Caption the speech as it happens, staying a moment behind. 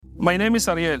My name is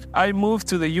Ariel. I moved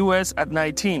to the U.S. at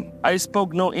 19. I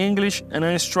spoke no English and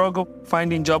I struggled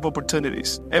finding job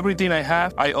opportunities. Everything I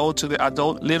have, I owe to the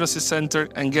Adult Literacy Center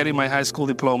and getting my high school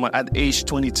diploma at age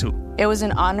 22. It was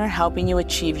an honor helping you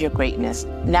achieve your greatness.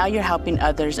 Now you're helping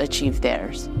others achieve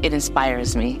theirs. It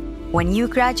inspires me. When you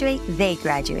graduate, they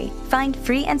graduate. Find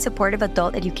free and supportive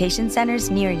adult education centers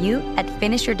near you at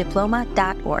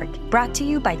finishyourdiploma.org. Brought to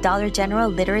you by Dollar General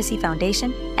Literacy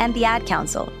Foundation and the Ad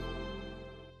Council.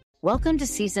 Welcome to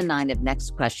Season 9 of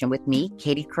Next Question with me,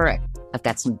 Katie Couric. I've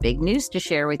got some big news to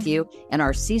share with you in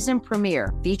our season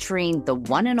premiere featuring the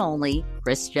one and only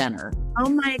Kris Jenner.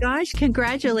 Oh my gosh,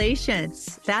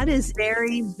 congratulations. That is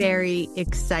very, very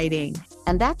exciting.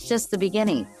 And that's just the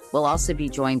beginning. We'll also be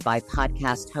joined by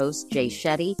podcast host Jay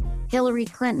Shetty, Hillary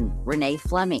Clinton, Renee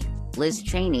Fleming, Liz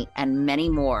Cheney, and many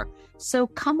more. So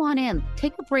come on in,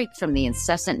 take a break from the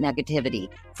incessant negativity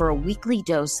for a weekly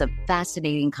dose of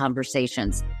fascinating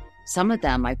conversations. Some of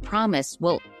them, I promise,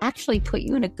 will actually put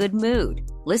you in a good mood.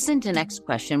 Listen to Next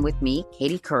Question with me,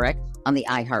 Katie Couric, on the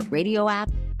iHeartRadio app,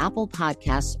 Apple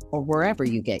Podcasts, or wherever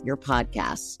you get your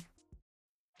podcasts.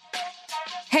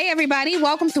 Hey, everybody.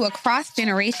 Welcome to Across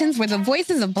Generations, where the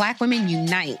voices of Black women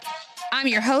unite. I'm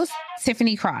your host,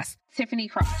 Tiffany Cross.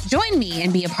 Join me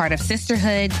and be a part of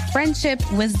sisterhood, friendship,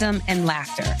 wisdom, and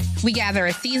laughter. We gather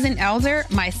a seasoned elder,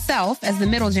 myself as the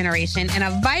middle generation, and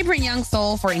a vibrant young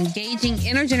soul for engaging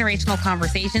intergenerational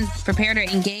conversations. Prepare to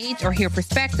engage or hear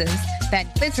perspectives that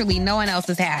literally no one else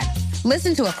has had.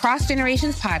 Listen to Across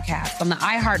Generations podcast on the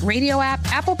iHeartRadio app,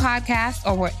 Apple Podcasts,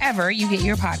 or wherever you get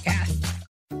your podcasts.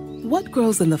 What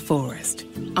grows in the forest?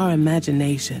 Our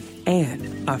imagination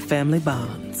and our family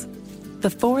bonds. The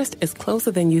forest is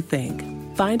closer than you think.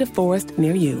 Find a forest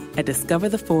near you at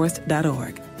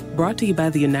discovertheforest.org. Brought to you by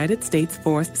the United States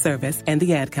Forest Service and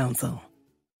the Ad Council.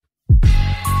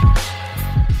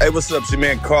 Hey, what's up? It's your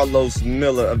man Carlos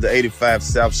Miller of the 85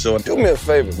 South Show. And do me a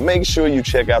favor, make sure you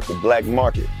check out The Black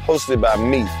Market, hosted by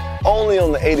me, only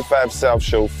on the 85 South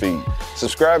Show feed.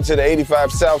 Subscribe to the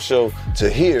 85 South Show to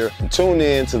hear and tune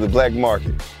in to The Black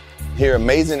Market. Hear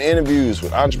amazing interviews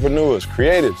with entrepreneurs,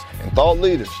 creatives, and thought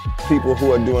leaders, people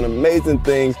who are doing amazing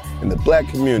things in the Black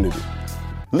community.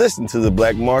 Listen to The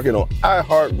Black Market on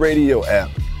iHeartRadio app,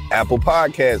 Apple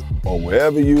Podcasts, or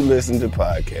wherever you listen to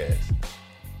podcasts.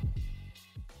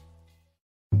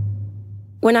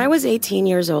 When I was 18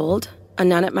 years old, a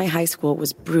nun at my high school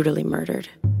was brutally murdered.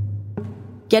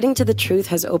 Getting to the truth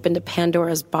has opened a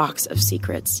Pandora's box of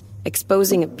secrets,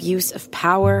 exposing abuse of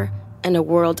power and a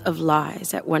world of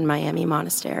lies at one Miami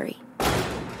monastery.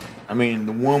 I mean,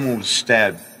 the woman was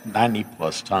stabbed 90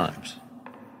 plus times.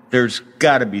 There's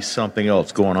got to be something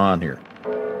else going on here.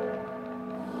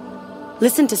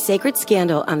 Listen to Sacred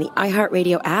Scandal on the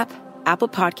iHeartRadio app, Apple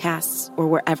Podcasts, or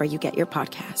wherever you get your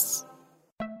podcasts.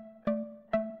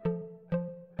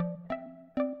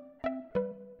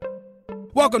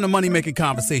 Welcome to Money Making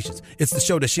Conversations. It's the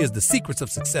show that shares the secrets of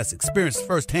success, experienced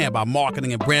firsthand by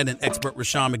marketing and branding expert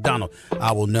Rushion McDonald.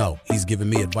 I will know. He's given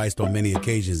me advice on many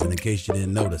occasions, and in case you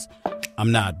didn't notice,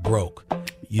 I'm not broke.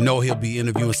 You know he'll be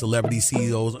interviewing celebrity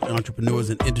CEOs, entrepreneurs,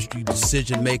 and industry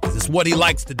decision makers. It's what he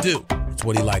likes to do. It's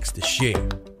what he likes to share.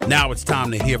 Now it's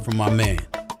time to hear from my man,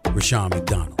 Rushion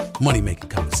McDonald. Money Making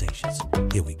Conversations.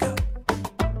 Here we go.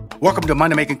 Welcome to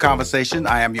Money Making Conversation.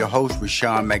 I am your host,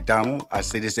 Rushion McDonald. I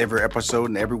say this every episode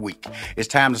and every week. It's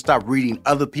time to stop reading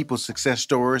other people's success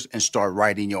stories and start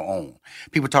writing your own.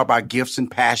 People talk about gifts and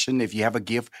passion. If you have a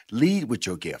gift, lead with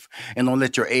your gift. And don't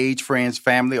let your age, friends,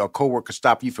 family, or coworkers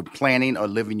stop you from planning or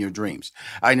living your dreams.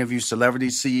 I interview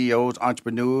celebrities, CEOs,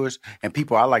 entrepreneurs, and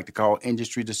people I like to call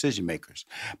industry decision makers.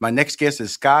 My next guest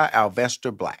is Sky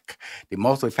Alvester Black, the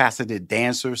multifaceted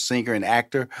dancer, singer, and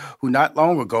actor who not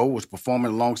long ago was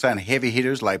performing alongside heavy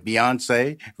hitters like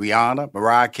Beyonce, Rihanna,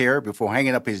 Mariah Carey before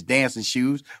hanging up his dancing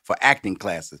shoes for acting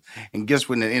classes. And guess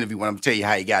what, in the interview, when I'm going to tell you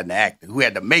how he got into acting, who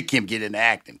had to make him get into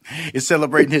acting, is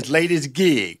celebrating his latest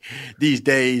gig. These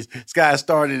days, Sky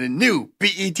started a new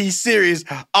BET series,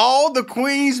 All the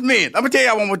Queen's Men. I'm going to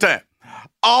tell you one more time.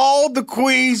 All the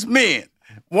Queen's Men.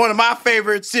 One of my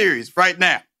favorite series right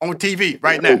now on TV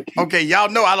right now. Okay, y'all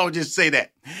know I don't just say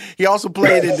that. He also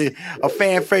played in a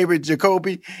fan favorite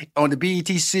Jacoby on the BET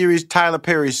series Tyler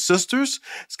Perry's Sisters.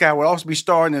 Sky will also be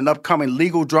starring in an upcoming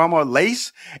legal drama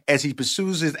Lace as he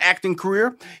pursues his acting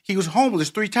career. He was homeless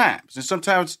 3 times, and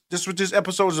sometimes this is what this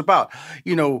episode is about.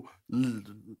 You know,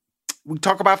 we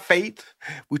talk about faith.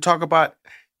 We talk about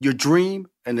your dream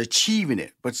and achieving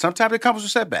it. But sometimes it comes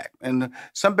with setback. And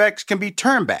some backs can be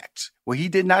turn backs. Well, he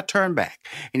did not turn back.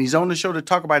 And he's on the show to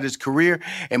talk about his career.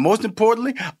 And most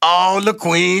importantly, all the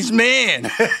Queen's men.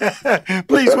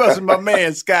 Please welcome my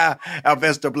man, Sky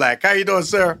Alvesta Black. How you doing,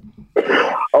 sir?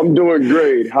 I'm doing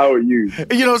great. How are you?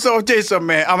 You know, so I'll tell you something,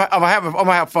 man. I'm gonna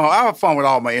have fun. I have fun with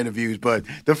all my interviews, but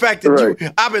the fact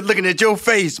that I've been looking at your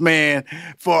face, man,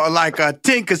 for like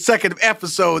 10 consecutive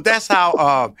episodes. That's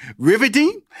how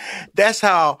riveting. That's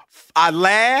how I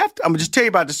laughed. I'm gonna just tell you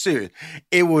about the series.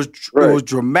 It was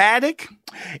dramatic.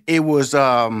 It was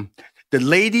the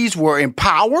ladies were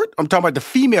empowered. I'm talking about the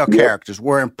female characters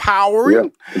were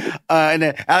empowering, and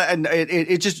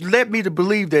it just led me to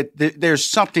believe that there's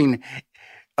something.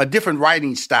 A different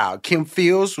writing style. Kim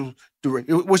Fields,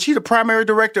 was she the primary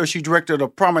director or she directed a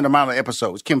prominent amount of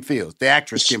episodes? Kim Fields, the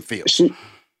actress Kim Fields.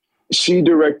 She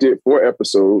directed 4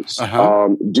 episodes.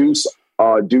 Deuce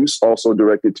also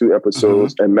directed 2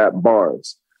 episodes, and Matt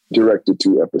Barnes directed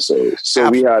 2 episodes. So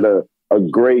we had a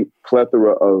great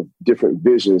plethora of different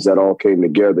visions that all came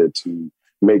together to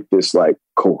make this like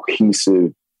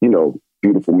cohesive,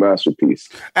 beautiful masterpiece.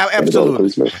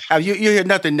 Absolutely. You hear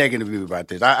nothing negative about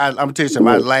this. I'm going to tell you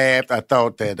something. I laughed. I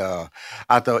thought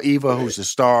Eva, who's the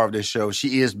star of this show,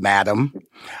 she is Madam.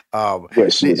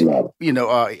 She is Madam.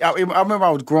 I remember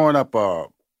I was growing up,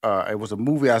 it was a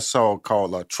movie I saw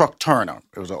called Truck Turner.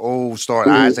 It was an old star,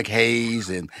 Isaac Hayes,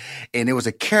 and it was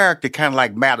a character kind of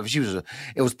like Madam.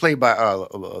 It was played by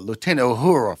Lieutenant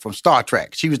Uhura from Star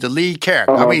Trek. She was the lead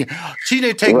character. I mean, she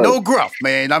didn't take no gruff,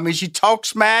 man. I mean, she talked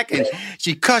smack and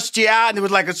she cussed you out, and it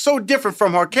was like it's so different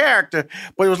from her character.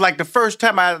 But it was like the first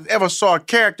time I ever saw a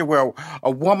character where a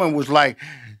woman was like,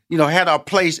 had her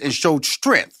place and showed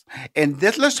strength. And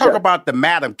let's talk about the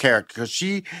Madam character, because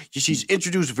she's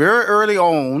introduced very early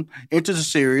on into the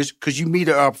series because you meet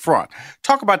her up front.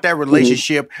 Talk about that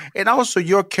relationship and also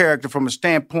your character from a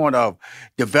standpoint of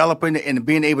developing it and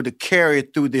being able to carry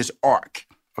it through this arc.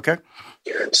 Okay?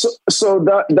 So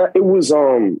that it was,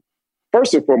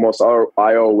 first and foremost,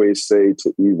 I always say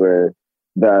to Eva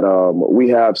that we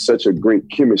have such a great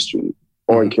chemistry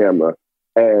on camera.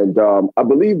 And I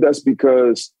believe that's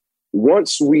because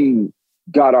once we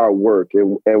got our work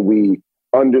and we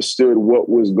understood what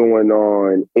was going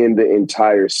on in the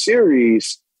entire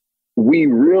series, we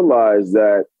realized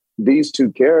that these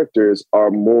 2 characters are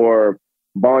more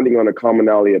bonding on a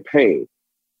commonality of pain,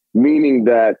 meaning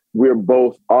that we're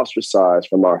both ostracized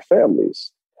from our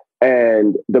families.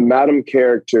 And the Madam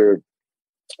character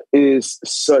is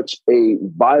such a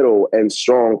vital and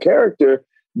strong character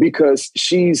because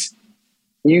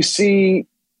you see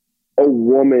a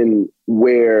woman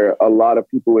where a lot of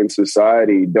people in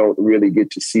society don't really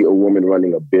get to see a woman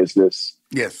running a business.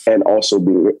 Yes. And also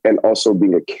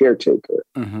being a caretaker.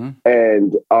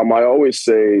 And I always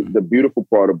say the beautiful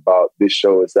part about this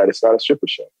show is that it's not a stripper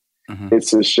show.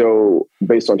 It's a show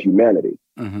based on humanity.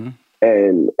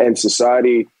 And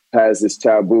society has this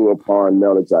taboo upon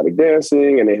male exotic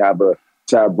dancing, and they have a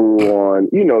taboo on,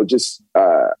 just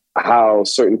how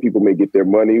certain people may get their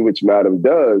money, which Madam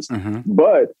does.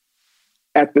 But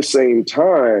at the same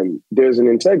time, there's an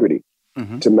integrity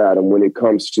to Madam when it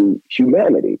comes to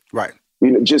humanity. Right.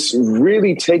 Just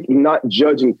really not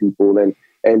judging people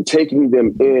and taking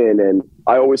them in. And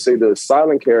I always say the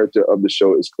silent character of the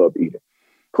show is Club Eden.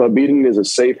 Club Eden is a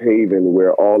safe haven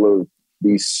where all of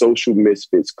these social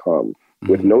misfits come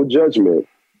with no judgment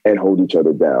and hold each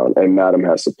other down. And Madam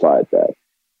has supplied that.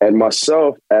 And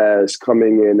myself, as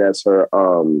coming in as her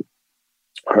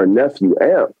nephew,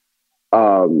 Amp,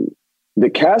 the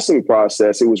casting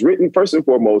process, it was written, first and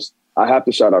foremost, I have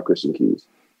to shout out Christian Keys.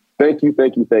 Thank you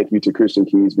to Christian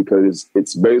Keys, because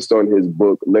it's based on his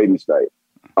book, Ladies' Night,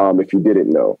 if you didn't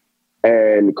know.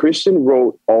 And Christian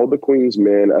wrote All the Queen's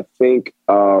Men. I think,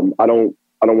 I don't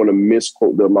want to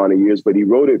misquote the amount of years, but he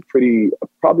wrote it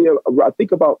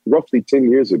about roughly 10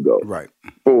 years ago. Right.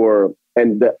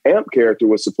 And the Amp character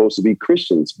was supposed to be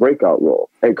Christian's breakout role.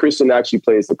 And Christian actually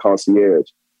plays the concierge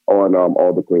on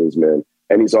All the Queen's Men.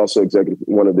 And he's also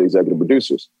one of the executive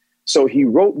producers. So he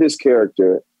wrote this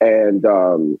character, and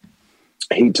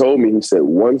he told me, he said,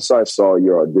 once I saw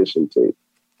your audition tape,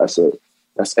 I said,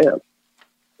 that's Amp.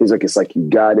 He's like, it's like you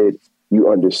got it, you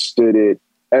understood it.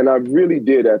 And I really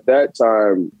did at that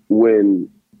time when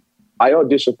I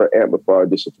auditioned for Amp before I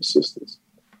auditioned for Sisters.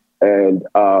 And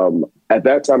at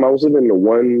that time, I was living in a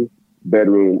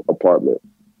 1-bedroom apartment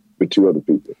with 2 other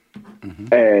people.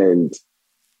 And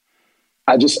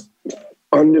I just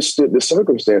understood the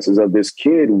circumstances of this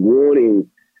kid wanting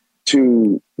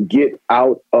to get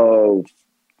out of,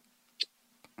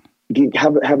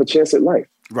 have a chance at life.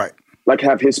 Right. Like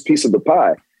have his piece of the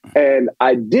pie. And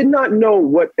I did not know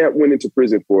what Amp went into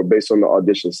prison for based on the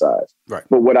audition size. Right.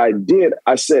 But what I did,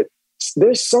 I said,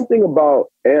 there's something about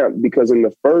Amp, because in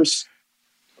the first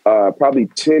probably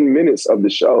 10 minutes of the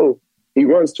show, he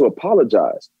runs to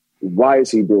apologize. Why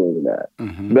is he doing that?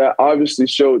 Mm-hmm. That obviously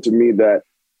showed to me that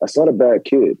that's not a bad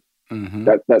kid. Mm-hmm.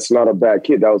 That's not a bad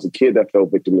kid. That was a kid that fell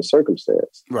victim to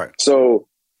circumstance. Right. So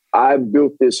I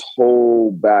built this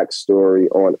whole backstory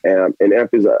on Amp, and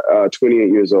Amp is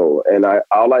 28 years old. And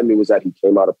all I knew was that he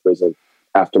came out of prison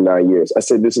after 9 years. I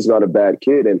said, this is not a bad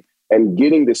kid. And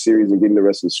getting the series and getting the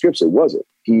rest of the scripts, it wasn't.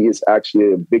 He is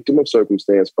actually a victim of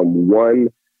circumstance from one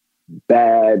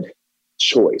bad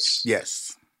choice.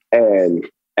 Yes. And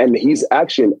he's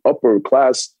actually an upper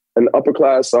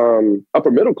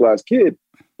middle class kid,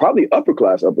 probably upper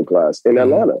class in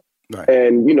Atlanta. Right.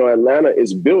 And, Atlanta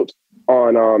is built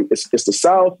on, it's the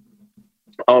South.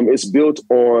 It's built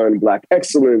on Black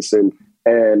excellence and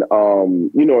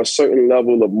a certain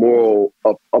level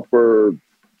of upper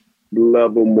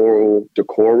level moral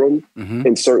decorum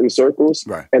in certain circles.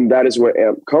 Right. And that is where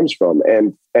Amp comes from.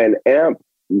 And Amp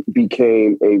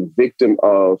became a victim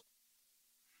of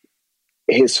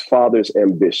his father's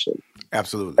ambition.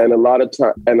 Absolutely. And a lot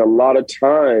of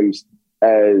times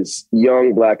as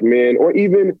young Black men, or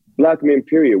even Black men,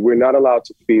 period, we're not allowed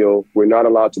to feel, we're not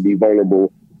allowed to be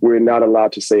vulnerable. We're not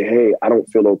allowed to say, hey, I don't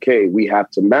feel okay. We have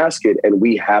to mask it and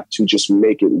we have to just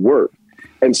make it work.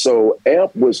 And so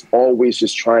Amp was always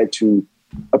just trying to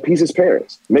appease his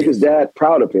parents, make his dad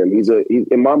proud of him.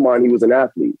 In my mind, he was an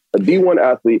athlete, a D1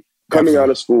 athlete coming out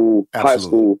of school, high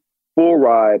school, full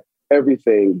ride,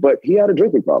 everything. But he had a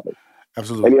drinking problem.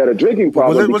 Absolutely. And he had a drinking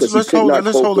problem. Let's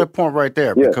hold that point right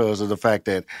there because of the fact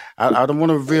that I don't want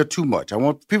to reveal too much.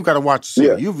 People got to watch the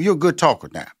series. You're a good talker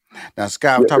now. Now,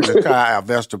 Sky, I'm talking to Sky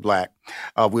Alvester Black.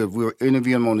 We're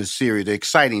interviewing him on this series, the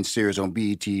exciting series on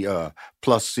BET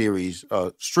Plus series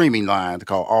streaming line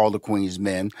called All the Queen's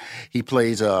Men. He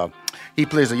plays a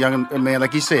young man,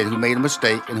 like he said, who made a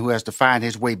mistake and who has to find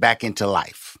his way back into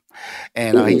life.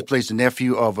 And he plays the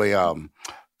nephew of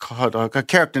her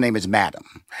character name is Madam,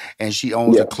 and she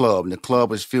owns a club, and the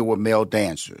club is filled with male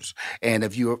dancers. And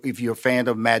if you're a fan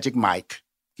of Magic Mike,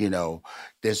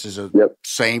 this is a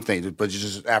same thing, but it's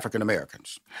just African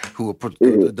Americans who are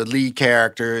the lead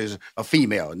character is a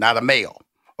female, not a male.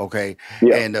 Okay,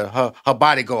 and her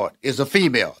bodyguard is a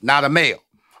female, not a male.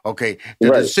 Okay,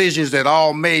 the decisions that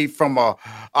all made from a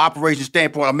operation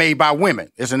standpoint are made by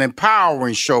women. It's an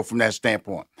empowering show from that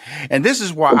standpoint, and this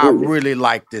is why I really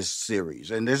like this series.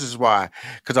 And this is why,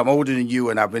 because I'm older than you,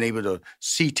 and I've been able to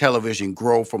see television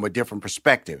grow from a different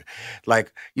perspective.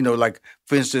 Like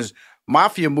for instance,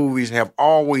 mafia movies have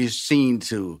always seemed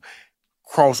to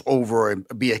cross over and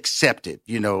be accepted.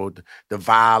 The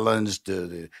violence,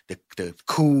 the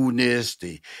coolness,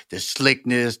 the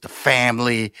slickness, the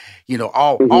family,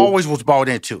 always was bought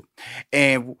into.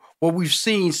 And what we've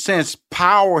seen since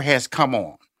Power has come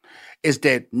on is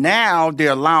that now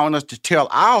they're allowing us to tell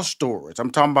our stories.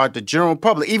 I'm talking about the general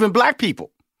public, even Black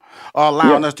people are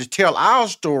allowing us to tell our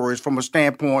stories from a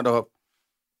standpoint of,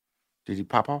 did he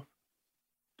pop off?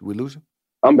 Did we lose him?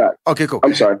 I'm back. Okay, cool.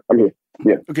 I'm sorry. I'm here.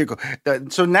 Yeah. Okay, cool.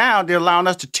 So now they're allowing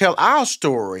us to tell our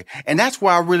story, and that's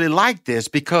why I really like this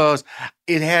because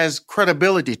it has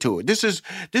credibility to it. This is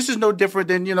no different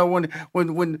than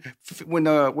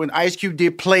when Ice Cube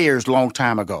did Players a long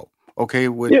time ago. Okay,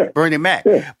 with Bernie Mac,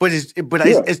 but it's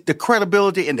the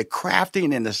credibility and the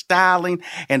crafting and the styling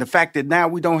and the fact that now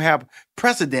we don't have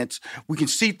precedents. We can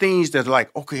see things that are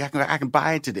like, okay, I can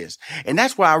buy into this, and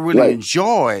that's why I really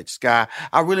enjoy it, Sky.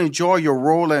 I really enjoy your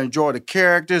role. I enjoy the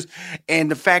characters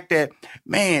and the fact that,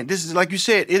 man, this is like you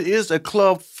said, it is a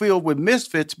club filled with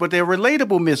misfits, but they're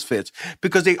relatable misfits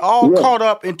because they all caught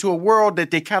up into a world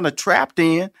that they kind of trapped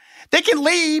in. They can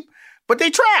leave, but they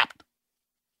trapped.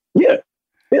 Yeah.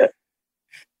 Yeah.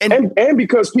 And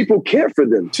because people care for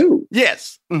them too.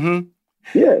 Yes. Mm-hmm.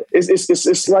 Yeah.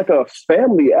 It's like a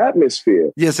family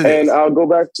atmosphere. Yes, it is. And I'll go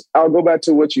back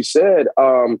to what you said,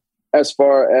 as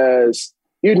far as,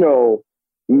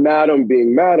 Madam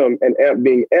being Madam and Amp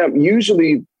being Amp.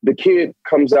 Usually the kid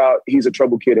comes out, he's a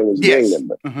trouble kid and was a gang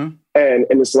member. Mm-hmm. And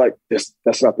it's like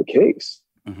that's not the case.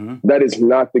 Mm-hmm. That is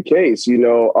not the case.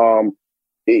 You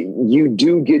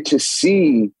do get to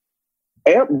see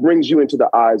Amp brings you into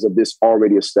the eyes of this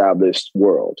already established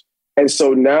world. And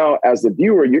so now as the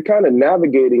viewer, you're kind of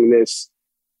navigating this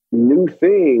new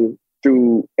thing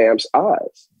through Amp's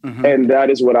eyes. Mm-hmm. And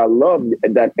that is what I love,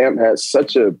 that Amp has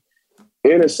such a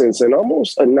innocence and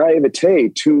almost a naivete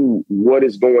to what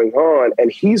is going on.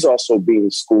 And he's also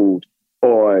being schooled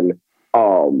on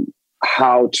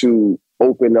how to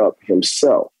open up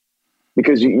himself.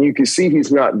 because you can see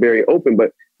he's not very open,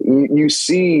 but you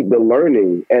see the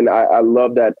learning. And I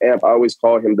love that Amp. I always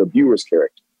call him the viewer's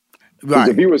character. Right. He's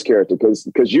the viewer's character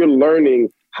because you're learning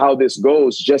how this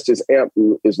goes just as Amp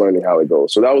is learning how it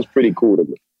goes. So that was pretty cool to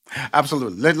me.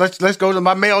 Absolutely. Let's go to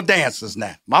my male dancers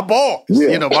now. My boys,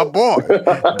 my boy,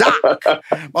 Doc,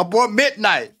 my boy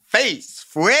Midnight, Face,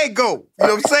 Fuego. You know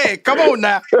what I'm saying? Come on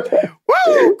now.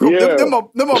 Woo! Yeah. Them my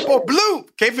boy Blue.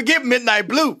 Can't forget Midnight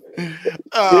Blue.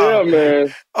 Yeah,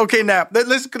 man. Okay, now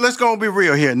let's go and be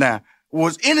real here. Now,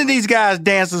 was any of these guys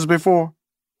dancers before?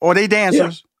 Or they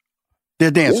dancers? Yeah.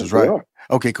 They're dancers, right?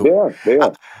 They okay, cool. Yeah, they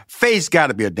are. Face got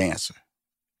to be a dancer.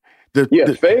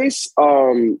 Face,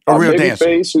 a real dancer.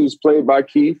 Face, who's played by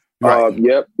Keith. Right.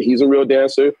 Yep, he's a real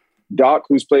dancer. Doc,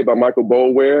 who's played by Michael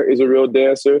Boulware, is a real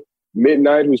dancer.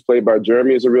 Midnight, who's played by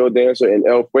Jeremy, is a real dancer. And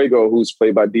El Fuego, who's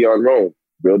played by Dion Rome,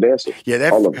 real dancer. Yeah,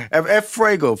 that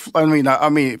Fuego. I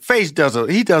mean, Face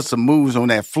does some moves on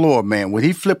that floor, man. When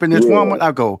he flipping this woman,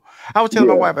 I was telling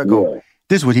my wife,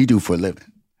 this is what he do for a living.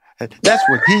 That's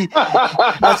what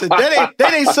I said,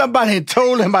 that ain't somebody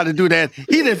told him how to do that. He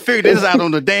didn't figure this out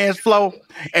on the dance floor,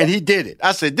 and he did it.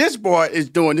 I said, this boy is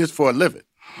doing this for a living.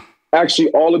 Actually,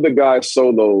 all of the guys'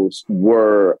 solos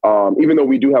were, even though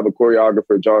we do have a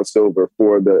choreographer, John Silver,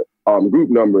 for the group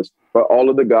numbers, but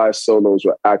all of the guys' solos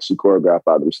were actually choreographed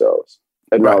by themselves.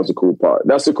 And that was the cool part.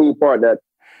 That's the cool part that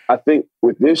I think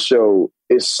with this show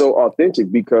is so authentic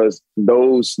because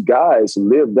those guys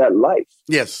live that life.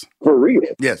 Yes. For real.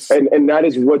 Yes. And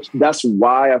that's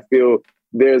why I feel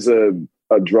there's a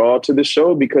draw to the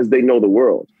show because they know the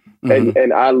world. Mm-hmm.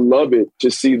 And I love it to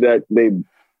see that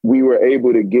we were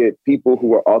able to get people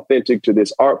who are authentic to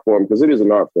this art form because it is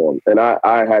an art form. And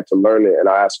I had to learn it and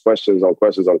I asked questions on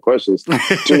questions on questions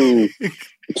to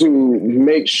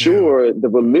make sure the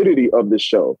validity of the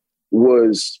show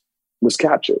was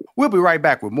captured. We'll be right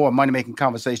back with more Money Making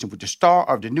Conversation with the star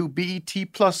of the new BET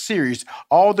Plus series,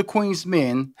 All the Queen's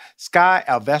Men, Sky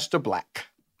Alvesta Black.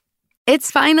 It's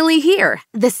finally here,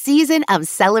 the season of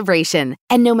celebration.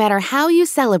 And no matter how you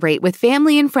celebrate with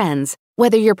family and friends,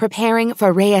 whether you're preparing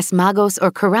for Reyes Magos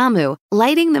or Karamu,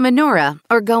 lighting the menorah,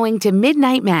 or going to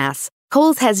midnight mass,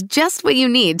 Kohl's has just what you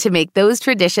need to make those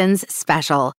traditions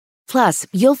special. Plus,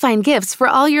 you'll find gifts for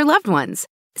all your loved ones.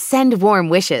 Send warm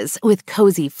wishes with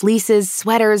cozy fleeces,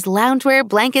 sweaters, loungewear,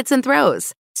 blankets, and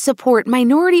throws. Support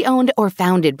minority-owned or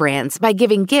founded brands by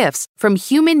giving gifts from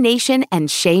Human Nation and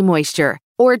Shea Moisture.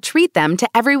 Or treat them to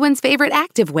everyone's favorite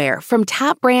activewear from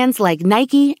top brands like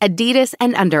Nike, Adidas,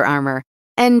 and Under Armour.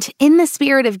 And in the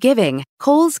spirit of giving,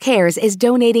 Kohl's Cares is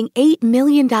donating $8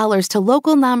 million to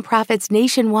local nonprofits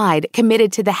nationwide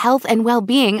committed to the health and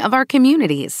well-being of our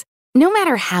communities. No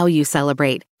matter how you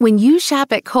celebrate, when you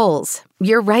shop at Kohl's,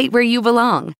 you're right where you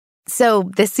belong. So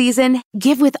this season,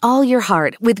 give with all your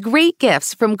heart with great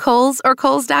gifts from Kohl's or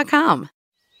Kohls.com.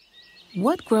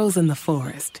 What grows in the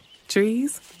forest?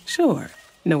 Trees? Sure.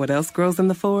 Know what else grows in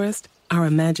the forest? Our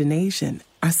imagination,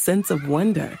 our sense of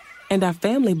wonder, and our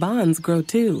family bonds grow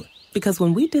too. Because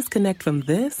when we disconnect from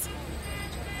this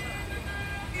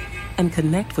and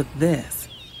connect with this,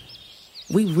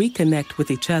 we reconnect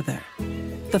with each other.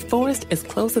 The forest is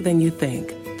closer than you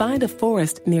think. Find a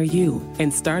forest near you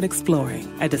and start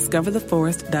exploring at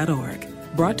discovertheforest.org.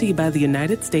 Brought to you by the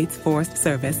United States Forest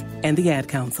Service and the Ad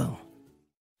Council.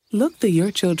 Look through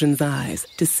your children's eyes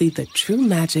to see the true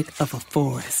magic of a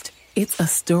forest. It's a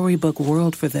storybook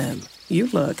world for them. You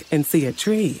look and see a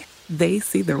tree. They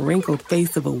see the wrinkled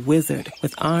face of a wizard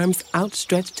with arms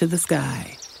outstretched to the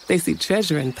sky. They see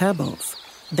treasure in pebbles.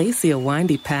 They see a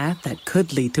windy path that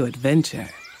could lead to adventure.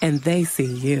 And they see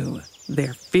you,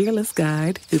 their fearless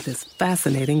guide through this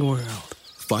fascinating world.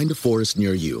 Find a forest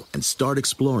near you and start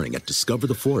exploring at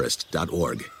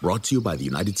discovertheforest.org. Brought to you by the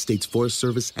United States Forest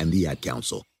Service and the Ad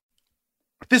Council.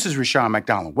 This is Rushion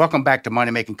McDonald. Welcome back to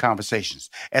Money Making Conversations.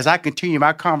 As I continue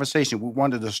my conversation with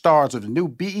one of the stars of the new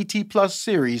BET Plus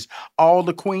series, All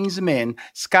the Queen's Men,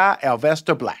 Sky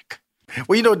Alvesta Black.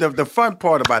 Well, you know, the fun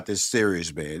part about this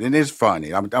series, man, and it's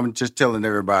funny. I'm just telling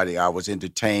everybody I was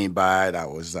entertained by it. I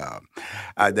was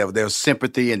there was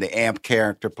sympathy in the Amp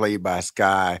character played by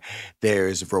Sky.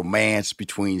 There's romance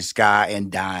between Sky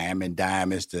and Dime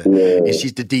is and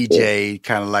she's the DJ,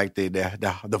 kind of like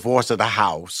the voice of the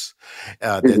house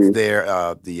that's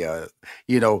there.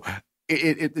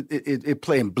 It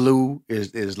playing Blue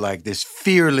is like this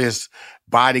fearless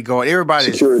bodyguard.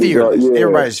 Everybody's fearless. Yeah.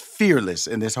 Everybody's fearless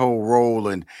in this whole role,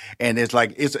 and it's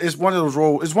like it's one of those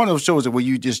roles. It's one of those shows where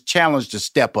you just challenge to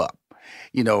step up.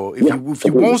 You know, if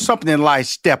you want something in life,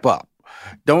 step up.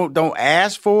 Don't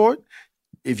ask for it.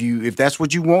 If that's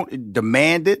what you want,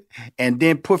 demand it, and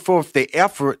then put forth the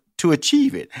effort to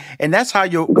achieve it. And that's how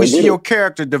we see your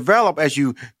character develop as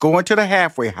you go into the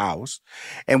halfway house,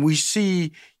 and we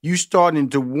see you starting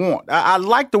to want. I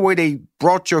like the way they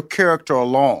brought your character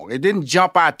along. It didn't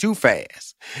jump out too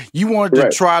fast. You wanted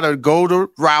to try to go the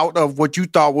route of what you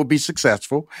thought would be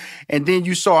successful, and then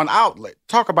you saw an outlet.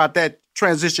 Talk about that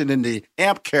transition in the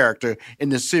Amp character in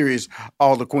the series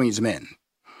All the Queen's Men.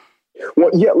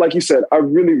 Well, yeah, like you said, I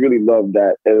really, really love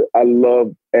that. And I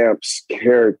love Amp's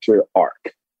character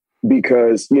arc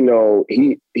because, you know,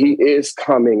 he is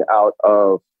coming out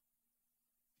of.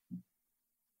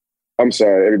 I'm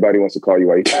sorry, everybody wants to call you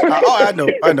while you talk. I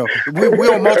know.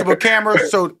 We're on multiple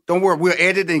cameras, so don't worry. We'll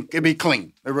edit and it'll be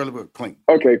clean. It really will be clean.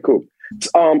 Okay, cool.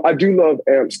 I do love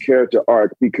Amp's character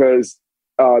arc because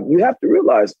you have to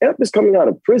realize Amp is coming out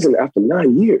of prison after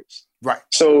 9 years. Right.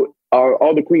 So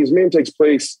All the Queen's Men takes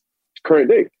place current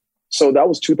day. So that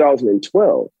was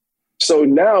 2012. So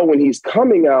now when he's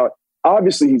coming out,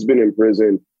 obviously he's been in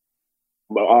prison,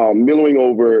 milling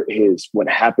over what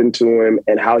happened to him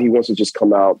and how he wants to just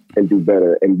come out and do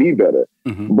better and be better.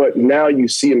 Mm-hmm. But now you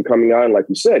see him coming out, and like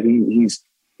you said, he's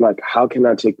like, how can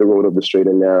I take the road of the straight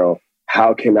and narrow?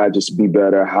 How can I just be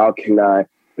better? How can I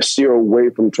steer away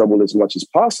from trouble as much as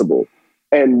possible?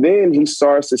 And then he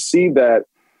starts to see that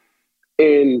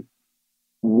in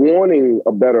wanting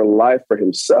a better life for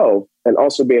himself and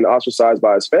also being ostracized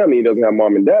by his family, he doesn't have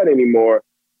mom and dad anymore.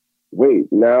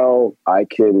 Wait, now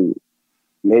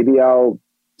maybe I'll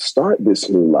start this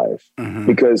new life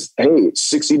because, hey,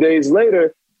 60 days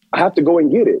later, I have to go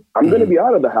and get it. I'm going to be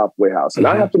out of the halfway house and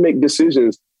I have to make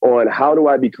decisions on how do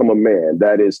I become a man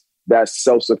that's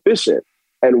self-sufficient.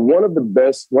 And one of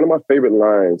my favorite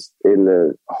lines in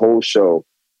the whole show,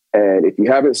 and if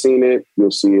you haven't seen it,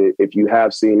 you'll see it. If you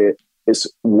have seen it, it's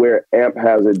where Amp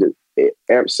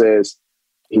Amp says,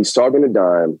 he's talking to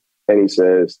Dime and he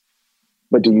says,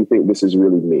 but do you think this is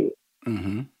really me?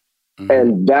 Mm-hmm. Mm-hmm.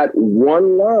 And that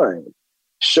one line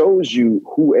shows you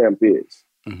who Amp is.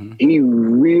 Mm-hmm. He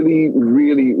really,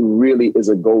 really, really is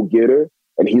a go-getter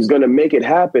and he's going to make it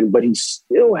happen, but he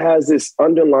still has this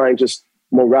underlying just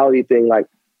morality thing like,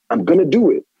 I'm going to do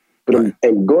it, but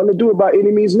I'm going to do it by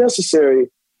any means necessary,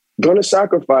 going to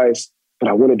sacrifice, but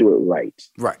I want to do it right.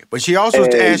 Right. But she also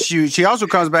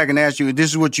comes back and asks you, this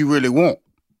is what you really want.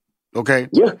 Okay?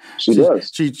 Yeah, she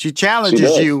does. She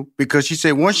challenges you because she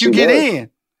said, once you get in,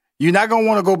 you're not going to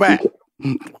want to go back.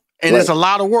 And it's a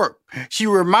lot of work. She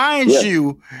reminds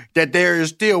you that there is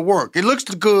still work. It looks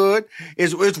good.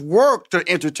 It's work to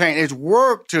entertain. It's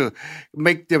work to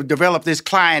develop this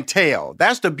clientele.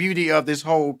 That's the beauty of this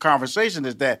whole conversation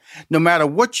is that no matter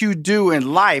what you do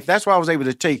in life, that's why I was able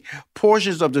to take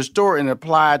portions of the story and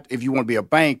apply it if you want to be a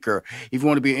banker, if you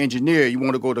want to be an engineer, you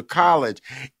want to go to college.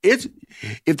 If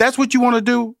that's what you want to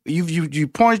do, you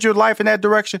pointed your life in that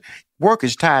direction, work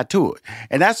is tied to it.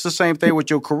 And that's the same thing with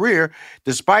your career.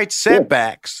 Despite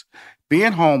setbacks,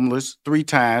 being homeless 3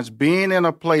 times, being in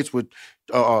a place with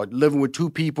living with 2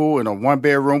 people in a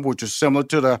 1-bedroom, which was similar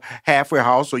to the halfway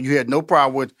house. So you had no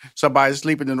problem with somebody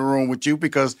sleeping in the room with you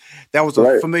because that was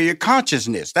a familiar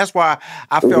consciousness. That's why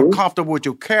I felt comfortable with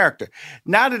your character.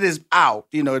 Now that it's out,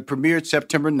 it premiered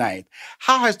September 9th.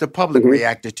 How has the public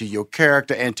reacted to your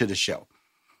character and to the show?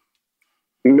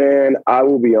 Man, I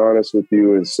will be honest with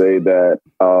you and say that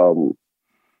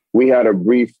we had a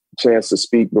brief chance to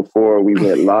speak before we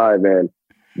went live, and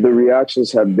the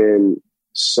reactions have been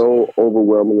so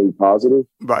overwhelmingly positive.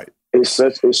 Right. It's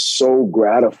so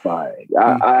gratifying.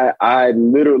 I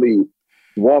literally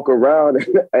walk around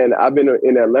and I've been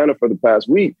in Atlanta for the past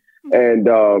week and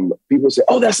people say,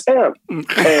 "Oh, that's Amp."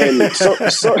 And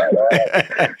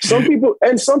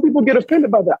some people get offended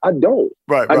by that. I don't.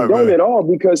 I don't at all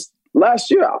because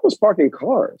last year I was parking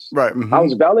cars. Right. Mm-hmm. I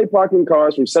was valet parking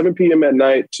cars from 7 p.m. at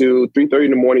night to 3:30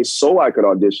 in the morning so I could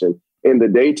audition in the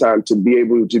daytime to be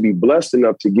able to be blessed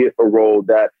enough to get a role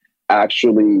that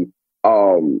actually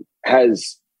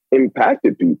has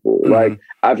impacted people. Mm-hmm. Like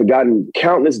I've gotten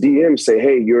countless DMs say,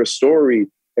 "Hey, your story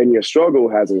and your struggle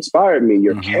has inspired me.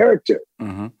 Your character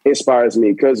inspires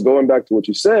me." Because going back to what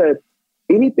you said,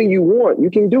 anything you want, you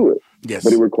can do it. Yes.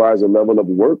 But it requires a level of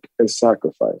work and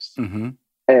sacrifice. Mm-hmm.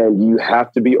 And you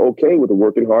have to be okay with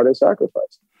working hard and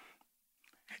sacrifice.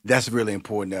 That's really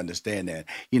important to understand that.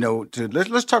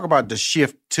 Let's talk about the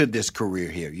shift to this career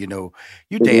here.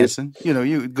 You're dancing. You're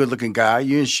a good-looking guy.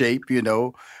 You're in shape.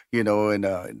 you know, and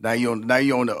now you're on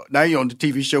the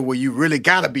TV show where you really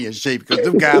gotta be in shape because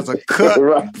them guys are cut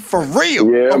Right. for real.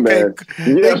 Yeah, man.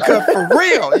 They cut for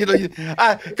real. You know,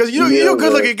 because you're a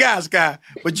good looking guy, Sky.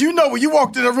 But you know when you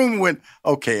walked in the room and went,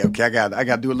 okay, I got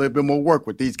to do a little bit more work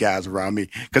with these guys around me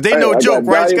because they no joke,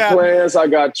 right, Sky? Plans, I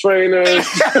got trainers.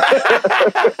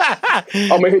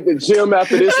 I'm gonna hit the gym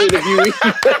after this interview.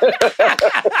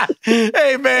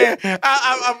 Hey man,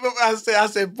 I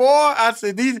said, boy,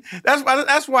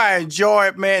 that's why I enjoy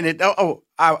it, man.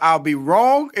 I'll be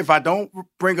wrong if I don't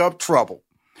bring up trouble.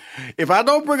 If I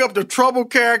don't bring up the trouble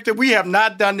character, we have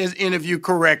not done this interview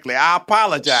correctly. I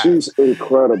apologize. She's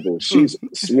incredible. She's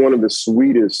one of the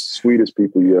sweetest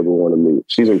people you ever want to meet.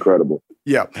 She's incredible.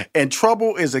 Yeah. And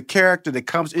Trouble is a character that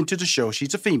comes into the show.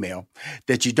 She's a female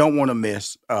that you don't want to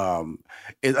miss.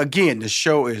 Again, the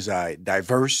show is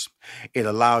diverse. It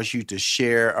allows you to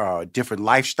share different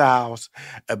lifestyles,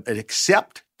 and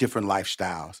accept different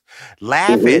lifestyles,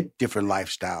 laugh at different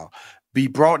lifestyles, be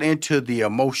brought into the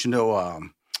emotional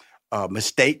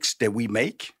mistakes that we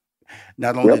make.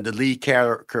 Not only the lead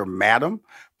character, Madam,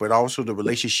 but also the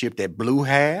relationship that Blue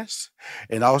has,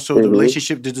 and also the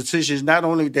relationship, the decisions not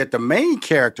only that the main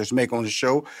characters make on the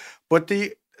show, but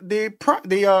the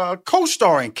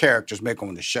co-starring characters make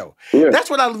on the show. Yeah. That's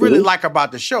what I really like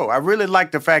about the show. I really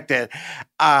like the fact that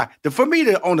for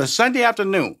me on a Sunday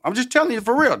afternoon, I'm just telling you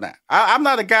for real now. I'm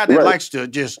not a guy that likes to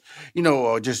just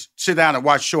sit down and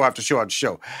watch show after show after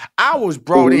show. I was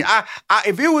brought in.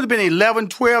 If it would have been 11,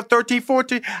 12, 13,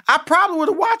 14, I probably would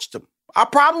have watched them.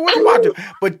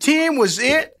 But 10 was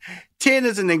it. 10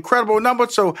 is an incredible number.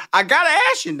 So I got to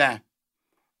ask you now.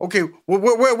 Okay,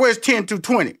 where's 10 through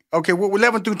 20? Okay,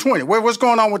 11 through 20. What's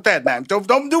going on with that now?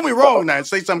 Don't do me wrong now and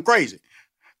say something crazy.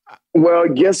 Well, I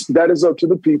guess that is up to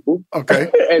the people. Okay.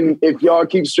 And if y'all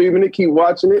keep streaming it, keep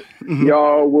watching it,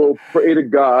 y'all will pray to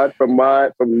God from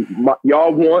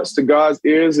y'all wants to God's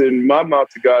ears and my mouth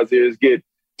to God's ears. Get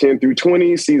 10 through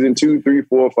 20, season 2, 3,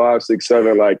 4, 5, 6,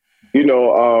 7. Like,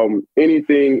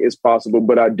 anything is possible,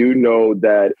 but I do know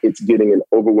that it's getting an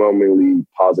overwhelmingly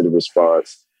positive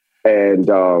response. And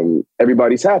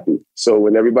everybody's happy. So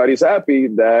when everybody's happy,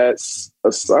 that's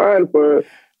a sign for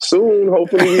soon.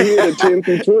 Hopefully we hear the 10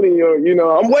 through 20. Or,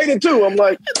 I'm waiting too. I'm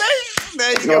like,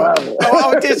 there you go.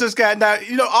 This is guy. Now,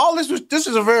 all this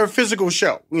is a very physical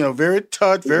show. Very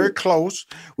touch, very close.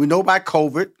 We know about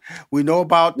COVID. We know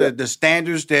about the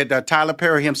standards that Tyler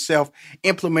Perry himself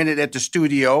implemented at the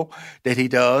studio that he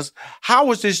does. How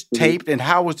was this taped and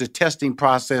how was the testing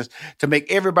process to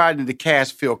make everybody in the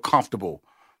cast feel comfortable?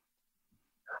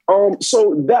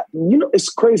 So that, it's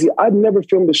crazy. I'd never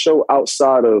filmed a show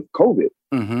outside of COVID.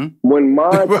 When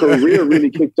my career really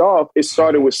kicked off, it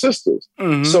started with Sisters.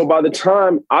 So by the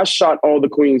time I shot All the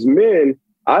Queen's Men,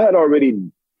 I had already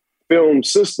filmed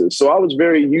Sisters. So I was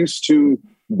very used to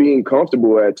being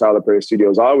comfortable at Tyler Perry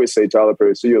Studios. I always say Tyler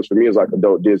Perry Studios for me is like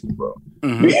adult Disney World.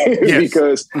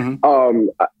 Because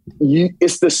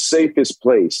it's the safest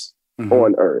place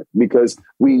on earth, because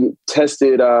we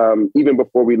tested even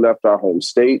before we left our home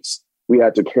states. We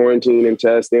had to quarantine and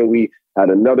test. Then we had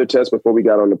another test before we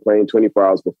got on the plane 24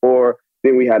 hours before.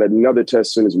 Then we had another test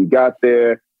as soon as we got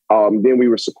there. Then we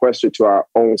were sequestered to our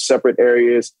own separate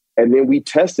areas. And then we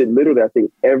tested literally, I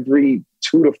think, every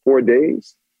 2 to 4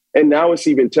 days. And now it's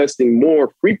even testing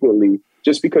more frequently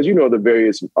just because, the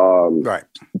various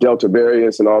Delta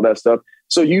variants and all that stuff.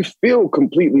 So you feel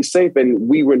completely safe, and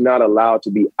we were not allowed to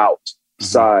be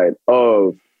outside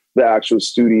of the actual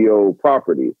studio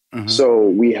property. So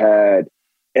we had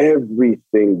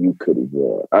everything you could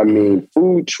want. I mean,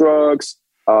 food trucks.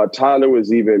 Tyler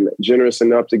was even generous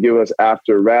enough to give us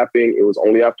after wrapping. It was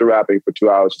only after wrapping for 2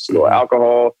 hours, just a little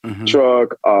alcohol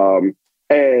truck,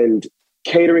 and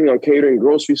catering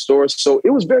grocery stores. So it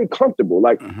was very comfortable.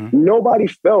 Like nobody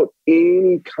felt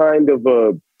any kind of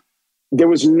there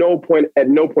was at no point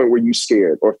where you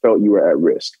scared or felt you were at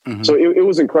risk. So it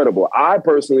was incredible. I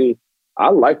personally,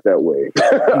 I like that way.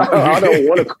 I don't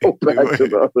want to go back to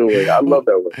the other way. I love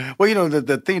that way. Well,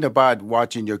 the thing about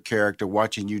watching your character,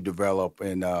 watching you develop,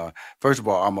 and first of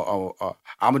all, I'm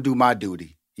gonna do my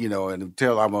duty, and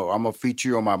until I'm gonna feature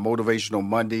you on my Motivational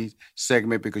Monday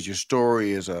segment, because your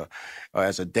story is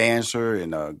as a dancer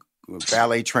and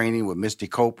ballet training with Misty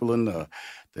Copeland.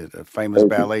 The famous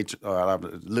ballet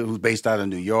who's based out of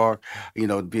New York,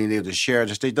 being able to share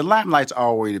the stage. The limelight's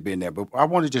already been there, but I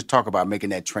want to just talk about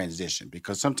making that transition,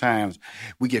 because sometimes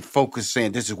we get focused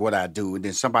saying this is what I do, and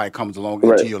then somebody comes along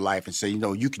into your life and say,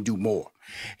 you can do more.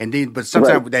 And then, but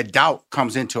sometimes that doubt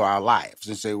comes into our lives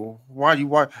and say, well,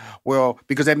 why? Well,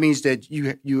 because that means that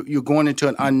you're going into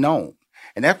an unknown.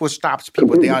 And that's what stops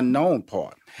people, the unknown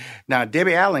part. Now,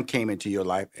 Debbie Allen came into your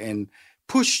life and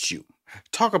pushed you.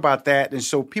 Talk about that. And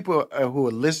so people who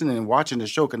are listening and watching the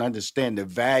show can understand the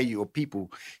value of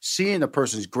people seeing a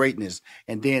person's greatness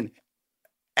and then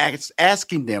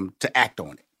asking them to act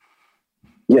on it.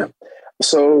 Yeah.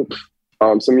 So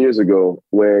some years ago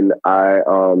when I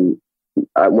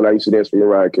used to dance for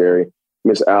Mariah Carey,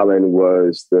 Miss Allen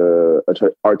was the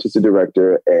artistic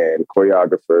director and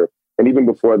choreographer. And even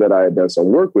before that, I had done some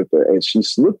work with her. And she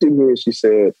looked at me and she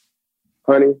said,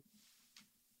 honey,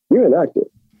 you're an actor.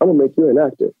 I'm going to make you an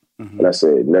actor. Mm-hmm. And I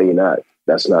said, no, you're not.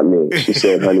 That's not me. She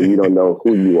said, honey, you don't know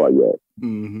who you are yet.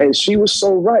 Mm-hmm. And she was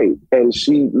so right. And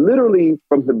she literally,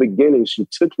 from the beginning, she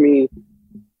took me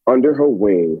under her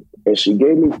wing and she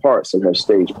gave me parts in her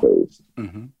stage plays.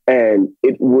 Mm-hmm. And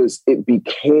it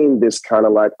became this kind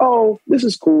of like, oh, this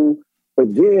is cool.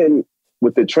 But then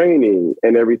with the training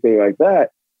and everything like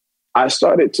that, I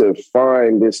started to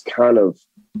find this kind of,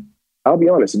 I'll be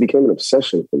honest, it became an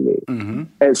obsession for me. Mm-hmm.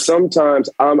 And sometimes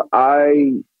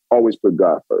I always put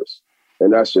God first.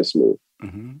 And that's just me.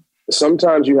 Mm-hmm.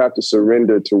 Sometimes you have to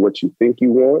surrender to what you think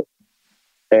you want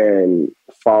and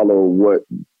follow what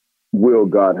will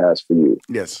God has for you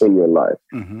in your life.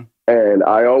 Mm-hmm. And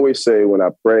I always say when I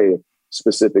pray,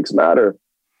 specifics matter,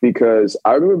 because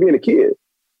I remember being a kid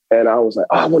and I was like,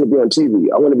 oh, I want to be on TV.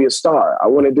 I want to be a star. I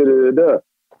want to da-da-da-da.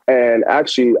 And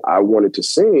actually, I wanted to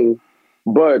sing.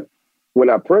 But when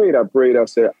I prayed, I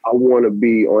said, I want to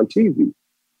be on TV.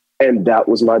 And that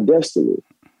was my destiny.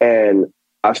 And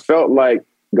I felt like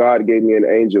God gave me an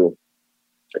angel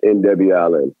in Debbie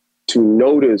Allen to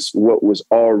notice what was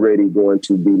already going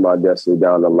to be my destiny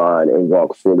down the line and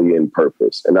walk fully in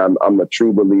purpose. And I'm a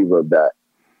true believer of that.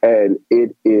 And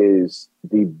it is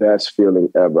the best feeling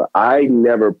ever. I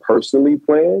never personally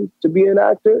planned to be an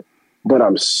actor, but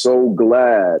I'm so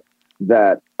glad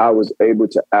that I was able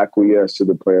to acquiesce to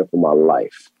the plan for my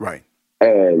life. Right.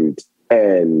 And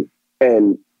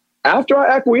after I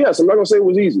acquiesced, I'm not going to say it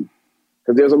was easy,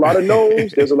 because there's a lot of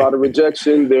no's, there's a lot of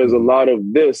rejection, there's a lot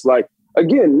of this. Like,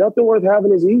 again, nothing worth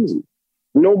having is easy.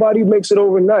 Nobody makes it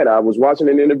overnight. I was watching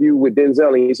an interview with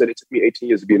Denzel, and he said it took me 18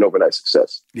 years to be an overnight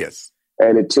success. Yes.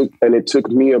 And it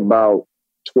took me about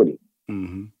 20.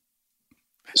 Mm-hmm.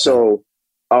 So,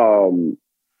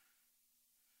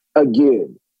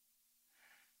 again,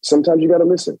 sometimes you got to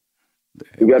listen.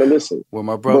 You got to listen. Well,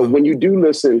 my brother, but when you do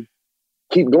listen,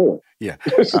 keep going. Yeah.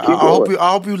 I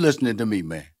hope you listening to me,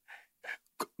 man.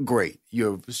 Great.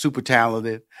 You're super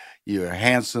talented. You're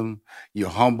handsome. You're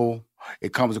humble.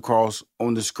 It comes across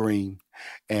on the screen.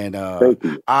 And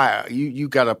you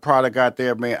got a product out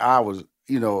there, man. I was,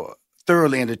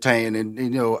 thoroughly entertained.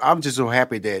 And, I'm just so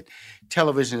happy that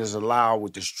television is allowed,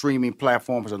 with the streaming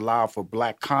platforms, allow for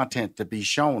Black content to be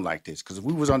shown like this. Because if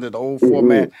we was under the old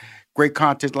format, great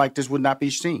content like this would not be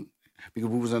seen.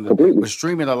 Because we was under, but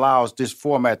streaming allows this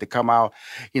format to come out.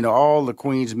 All the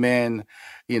Queen's Men,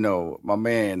 my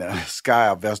man,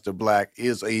 Sky Vester Black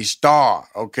is a star,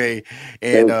 okay?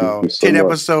 And 10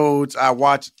 episodes, I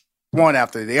watched one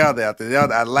after the other.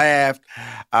 I laughed.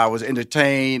 I was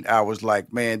entertained. I was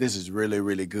like, man, this is really,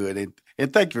 really good.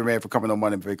 And thank you, man, for coming on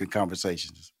Money Making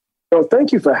Conversations. No,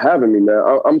 thank you for having me,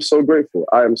 man. I'm so grateful.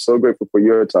 I am so grateful for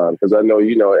your time, because I know,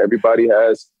 everybody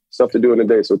has stuff to do in the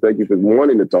day. So thank you for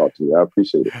wanting to talk to me. I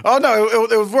appreciate it. Oh, no,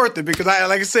 it was worth it, because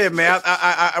like I said, man,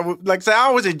 I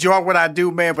always enjoy what I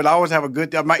do, man, but I always have a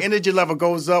good time. My energy level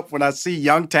goes up when I see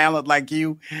young talent like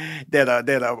you that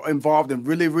are involved in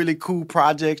really, really cool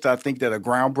projects. I think that are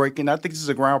groundbreaking. I think this is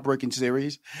a groundbreaking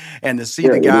series. And to see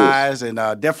the guys, and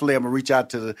definitely I'm going to reach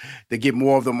out to get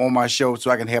more of them on my show so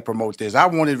I can help promote this. I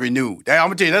want it renewed. I'm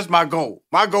going to tell you, that's my goal.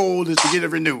 My goal is to get it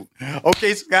renewed.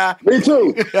 Okay, Sky? Me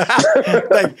too.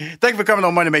 Thank you for coming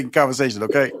on Money Making Conversation,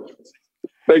 okay?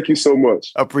 Thank you so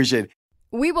much. I appreciate it.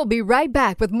 We will be right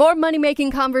back with more Money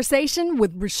Making Conversation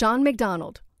with Rushion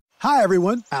McDonald. Hi,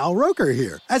 everyone. Al Roker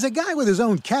here. As a guy with his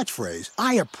own catchphrase,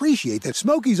 I appreciate that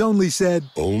Smokey's only said,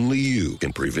 only you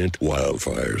can prevent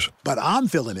wildfires. But I'm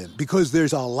filling in because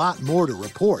there's a lot more to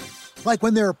report. Like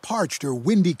when there are parched or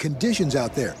windy conditions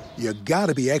out there, you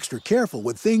gotta be extra careful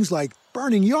with things like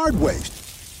burning yard waste.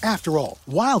 After all,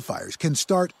 wildfires can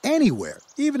start anywhere,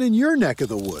 even in your neck of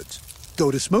the woods.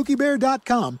 Go to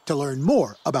SmokeyBear.com to learn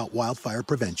more about wildfire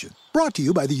prevention. Brought to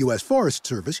you by the U.S. Forest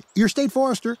Service, your state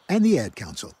forester, and the Ad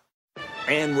Council.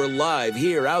 And we're live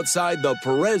here outside the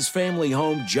Perez family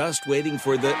home, just waiting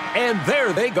for and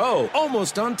there they go,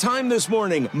 almost on time this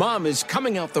morning. Mom is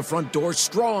coming out the front door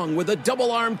strong with a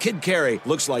double-arm kid carry.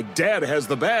 Looks like Dad has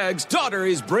the bags. Daughter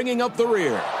is bringing up the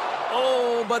rear.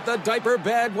 Oh, but the diaper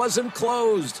bag wasn't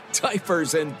closed.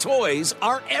 Diapers and toys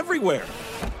are everywhere.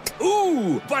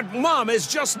 Ooh, but Mom has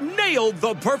just nailed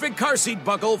the perfect car seat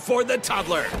buckle for the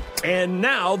toddler. And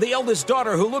now the eldest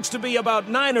daughter, who looks to be about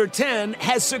 9 or 10,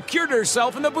 has secured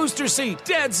herself in the booster seat.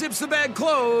 Dad zips the bag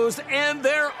closed, and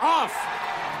they're off.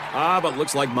 But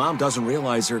looks like Mom doesn't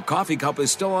realize her coffee cup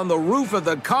is still on the roof of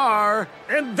the car.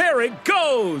 And there it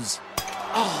goes.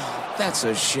 Oh, that's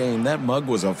a shame. That mug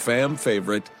was a fam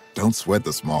favorite. Don't sweat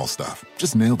the small stuff.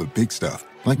 Just nail the big stuff.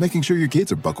 Like making sure your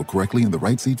kids are buckled correctly in the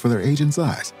right seat for their age and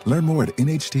size. Learn more at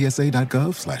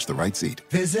nhtsa.gov/the right seat.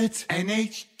 Visit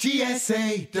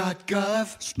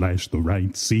nhtsa.gov/the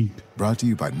right seat. Brought to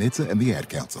you by NHTSA and the Ad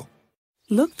Council.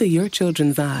 Look through your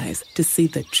children's eyes to see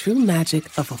the true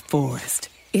magic of a forest.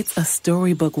 It's a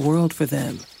storybook world for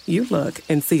them. You look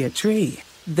and see a tree.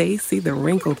 They see the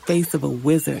wrinkled face of a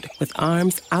wizard with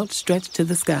arms outstretched to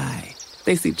the sky.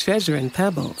 They see treasure in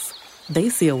pebbles. They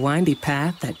see a windy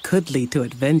path that could lead to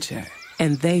adventure.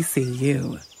 And they see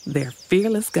you, their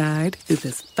fearless guide through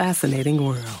this fascinating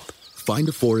world. Find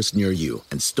a forest near you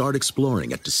and start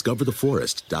exploring at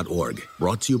discovertheforest.org.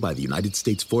 Brought to you by the United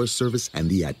States Forest Service and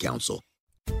the Ad Council.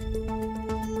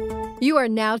 You are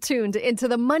now tuned into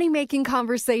the Money Making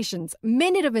Conversations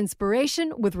Minute of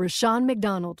Inspiration with Rushion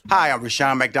McDonald. Hi, I'm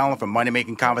Rushion McDonald from Money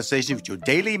Making Conversations with your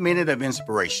daily minute of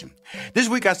inspiration. This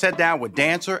week I sat down with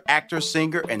dancer, actor,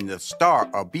 singer, and the star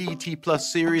of BET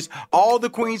Plus series All the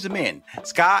Queens of Men,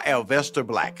 Sky Sylvester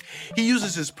Black. He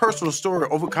uses his personal story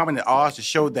of overcoming the odds to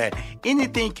show that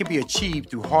anything can be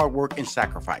achieved through hard work and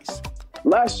sacrifice.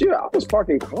 Last year, I was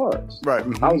parking cars. Right.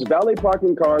 Mm-hmm. I was valet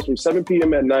parking cars from 7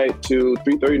 p.m. at night to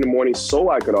 3:30 in the morning so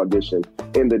I could audition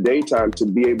in the daytime to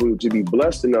be able to be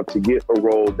blessed enough to get a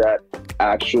role that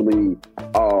actually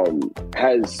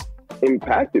has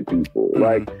impacted people. Mm-hmm.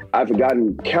 Like, I've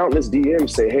gotten countless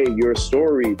DMs say, hey, your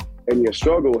story and your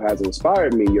struggle has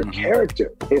inspired me. Your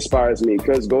character inspires me.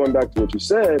 Because going back to what you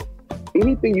said,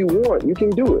 anything you want, you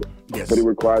can do it. Yes. But it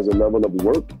requires a level of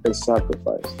work and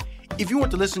sacrifice. If you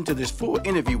want to listen to this full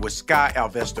interview with Sky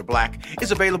Sylvester Black, it's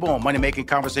available on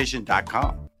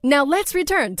moneymakingconversation.com. Now let's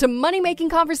return to Money Making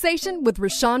Conversation with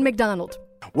Rushion McDonald.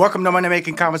 Welcome to Money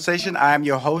Making Conversation. I am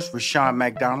your host, Rushion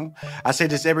McDonald. I say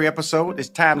this every episode. It's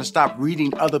time to stop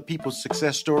reading other people's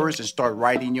success stories and start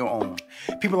writing your own.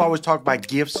 People always talk about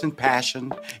gifts and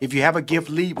passion. If you have a gift,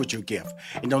 lead with your gift.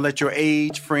 And don't let your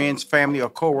age, friends, family, or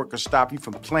coworkers stop you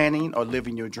from planning or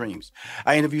living your dreams.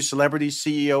 I interview celebrities,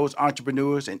 CEOs,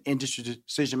 entrepreneurs, and industry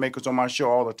decision makers on my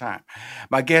show all the time.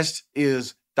 My guest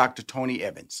is Dr. Tony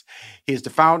Evans. He is the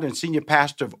founder and senior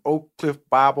pastor of Oak Cliff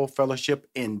Bible Fellowship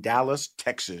in Dallas,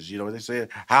 Texas. You know, they say,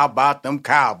 how about them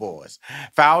Cowboys?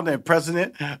 Founder and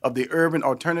president of the Urban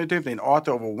Alternative and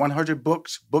author of over 100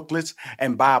 books, booklets,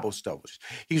 and Bible studies.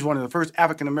 He's one of the first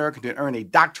African-Americans to earn a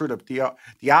doctorate of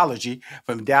theology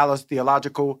from Dallas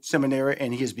Theological Seminary,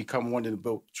 and he has become one of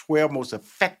the 12 most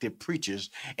effective preachers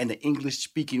in the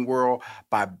English-speaking world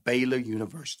by Baylor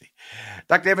University.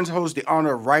 Dr. Evans holds the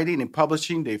honor of writing and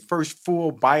publishing the first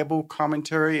full Bible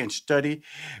commentary and study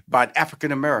by an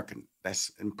African American.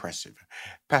 That's impressive.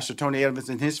 Pastor Tony Evans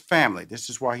and his family, this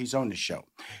is why he's on the show,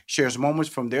 shares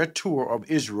moments from their tour of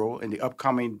Israel in the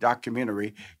upcoming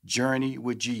documentary Journey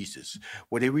with Jesus,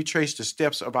 where they retrace the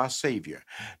steps of our Savior.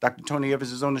 Dr. Tony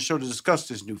Evans is on the show to discuss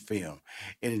this new film,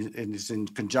 and it's in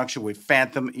conjunction with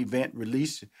Phantom event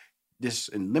release. This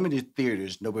in limited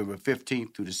theaters, November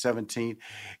 15th through the 17th.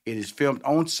 It is filmed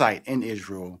on site in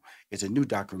Israel. It's a new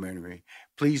documentary.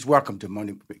 Please welcome to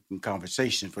Money Making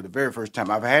Conversation for the very first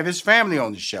time. I've had his family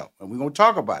on the show, and we're going to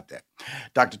talk about that.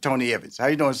 Dr. Tony Evans, how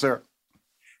you doing, sir?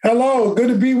 Hello, good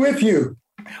to be with you.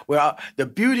 Well, the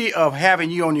beauty of having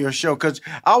you on your show, because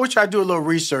I always try to do a little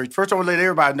research. First, I want to let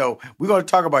everybody know we're going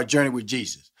to talk about Journey with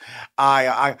Jesus.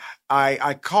 I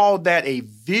call that a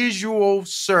visual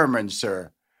sermon,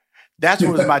 sir. That's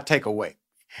what was my takeaway.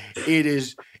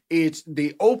 It's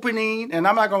the opening, and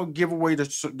I'm not going to give away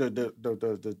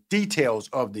the details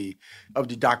of the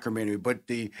documentary,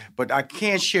 but I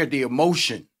can share the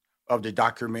emotion of the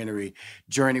documentary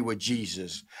Journey with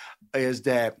Jesus. Is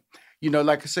that, you know,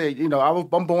 like I said, you know,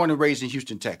 I'm born and raised in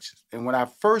Houston, Texas, and when I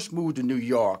first moved to New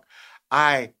York,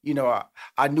 I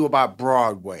knew about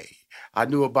Broadway. I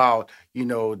knew about, you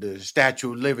know, the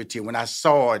Statue of Liberty. When I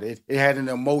saw it, it had an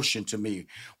emotion to me.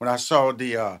 When I saw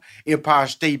the Empire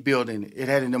State Building, it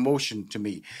had an emotion to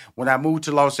me. When I moved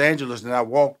to Los Angeles and I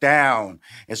walked down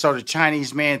and saw the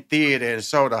Chinese Man Theater and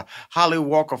saw the Hollywood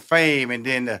Walk of Fame and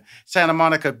then the Santa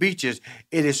Monica beaches,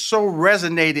 it has so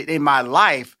resonated in my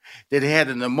life that it had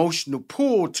an emotional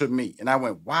pull to me. And I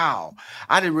went, wow,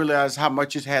 I didn't realize how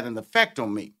much it had an effect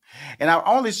on me. And I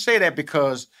only say that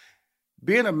because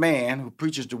being a man who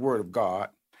preaches the word of God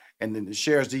and then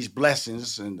shares these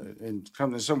blessings, and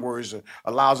in some words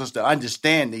allows us to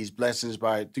understand these blessings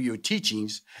through your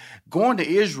teachings. Going to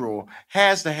Israel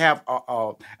has to have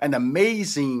an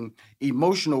amazing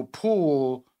emotional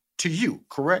pull to you,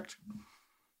 correct?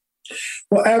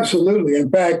 Well, absolutely. In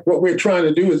fact, what we're trying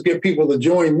to do is get people to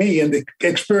join me in the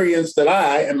experience that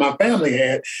I and my family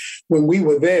had when we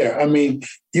were there. I mean,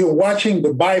 you're watching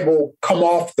the Bible come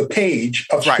off the page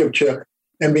of Scripture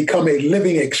and become a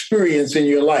living experience in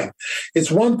your life. It's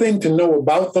one thing to know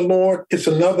about the Lord. It's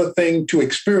another thing to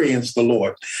experience the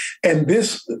Lord. And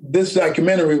this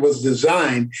documentary was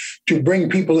designed to bring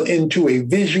people into a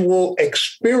visual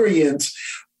experience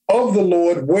of the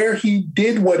Lord, where he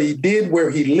did what he did, where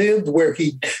he lived, where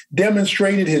he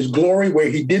demonstrated his glory, where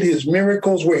he did his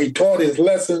miracles, where he taught his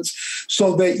lessons,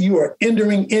 so that you are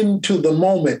entering into the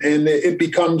moment and it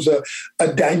becomes a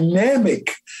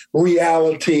dynamic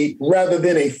reality rather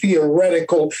than a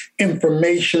theoretical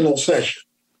informational session.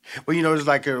 Well, it's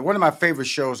like one of my favorite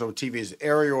shows on TV is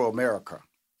Aerial America.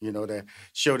 That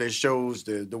show that shows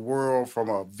the world from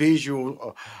a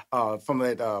visual, from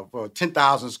that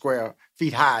 10,000 square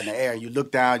feet high in the air. You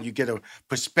look down, you get a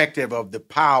perspective of the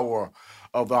power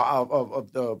of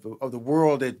the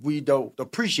world that we don't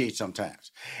appreciate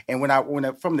sometimes. And when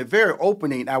I from the very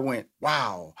opening, I went,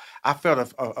 wow! I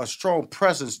felt a strong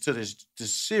presence to this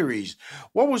series.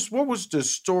 What was the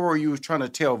story you were trying to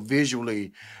tell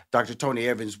visually, Dr. Tony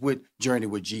Evans, with Journey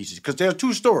with Jesus? Because there are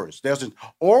two stories. There's an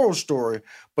oral story,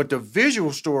 but the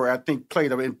visual story, I think,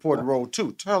 played an important role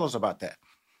too. Tell us about that.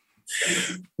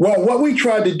 Well, what we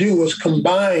tried to do was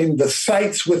combine the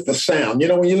sights with the sound.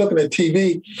 When you're looking at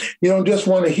TV, you don't just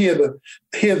want to hear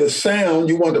the sound,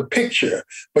 you want a picture,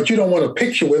 but you don't want a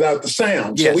picture without the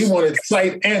sound. Yes. So we wanted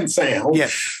sight and sound.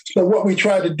 Yes. So what we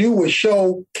tried to do was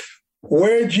show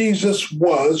where Jesus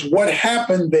was, what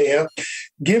happened there,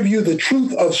 give you the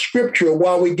truth of Scripture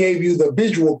while we gave you the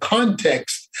visual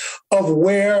context of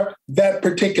where that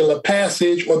particular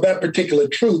passage or that particular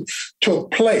truth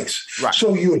took place. Right.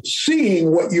 So you're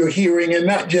seeing what you're hearing and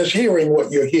not just hearing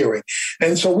what you're hearing.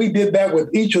 And so we did that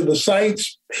with each of the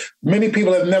sites. Many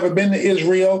people have never been to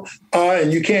Israel,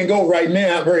 and you can't go right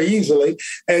now very easily.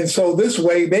 And so this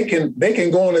way they can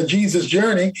go on a Jesus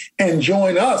journey and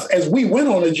join us as we went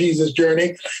on a Jesus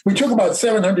journey. We took about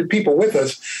 700 people with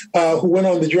us who went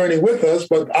on the journey with us.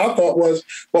 But our thought was,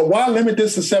 well, why limit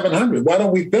this to 700? Why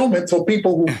don't we film it so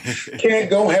people who can't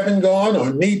go, haven't gone,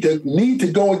 or need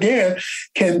to go again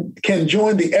can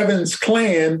join the Evans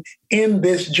clan in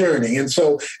this journey. And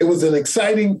so it was an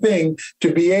exciting thing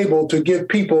to be able to give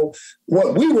people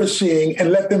what we were seeing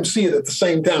and let them see it at the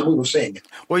same time we were seeing it.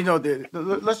 Well,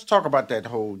 let's talk about that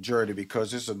whole journey,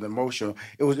 because it's an emotional.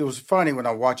 It was funny when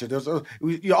I watched it.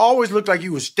 You always looked like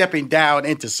you were stepping down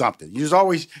into something. You was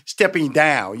always stepping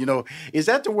down. Is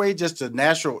that the way just the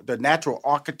natural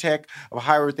architect of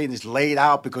how everything is laid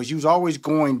out? Because you was always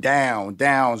going down,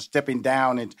 stepping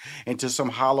down into some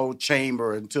hollow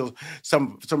chamber, into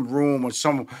some room or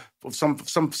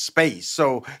some space.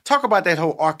 So talk about that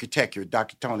whole architecture,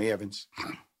 Dr. Tony Evans.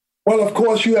 Well, of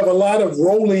course, you have a lot of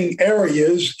rolling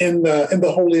areas in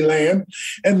the Holy Land.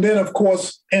 And then, of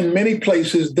course, in many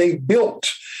places, they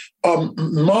built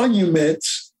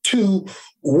monuments to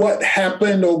what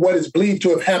happened or what is believed to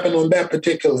have happened on that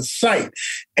particular site.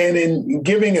 And in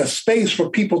giving a space for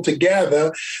people to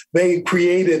gather, they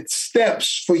created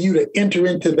steps for you to enter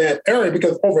into that area,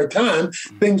 because over time,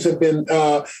 things have been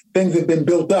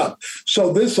built up.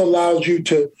 So this allows you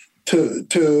to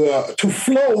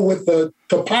flow with the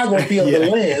topography of the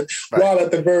land, while at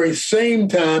the very same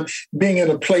time being in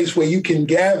a place where you can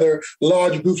gather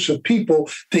large groups of people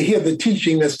to hear the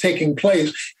teaching that's taking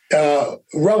place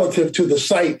relative to the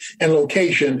site and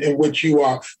location in which you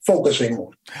are focusing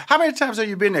on. How many times have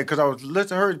you been there?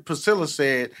 Because I heard Priscilla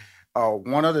said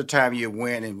one other time you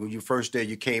went, and when you first there,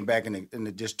 you came back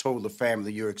and just told the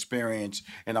family your experience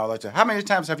and all that. How many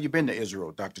times have you been to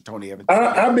Israel, Dr. Tony Evans?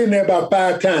 I've been there about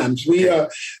 5 times. We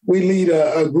lead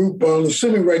a group on a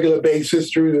semi-regular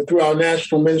basis through our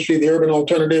national ministry, the Urban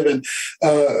Alternative, and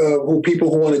people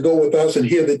who want to go with us and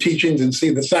hear the teachings and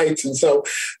see the sites. And so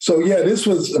yeah,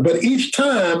 but each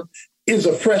time is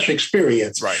a fresh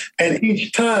experience. Right. And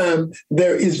each time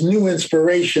there is new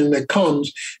inspiration that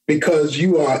comes because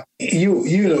you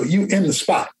in the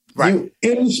spot. Right. You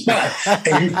in the spot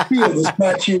and you feel the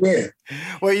spot you're in.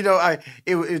 Well,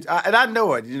 and I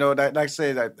know it, like I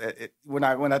said, when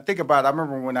I think about it, I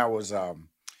remember when I was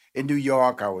in New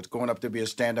York, I was going up to be a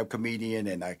stand-up comedian,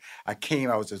 and I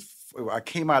came out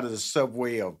of the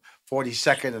subway of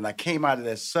 42nd, and I came out of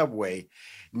that subway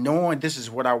knowing this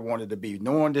is what I wanted to be,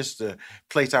 knowing this is the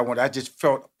place I wanted. I just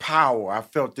felt power. I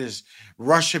felt this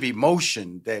rush of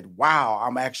emotion that, wow,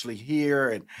 I'm actually here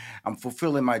and I'm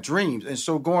fulfilling my dreams. And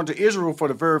so going to Israel for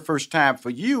the very first time for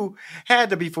you had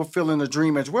to be fulfilling a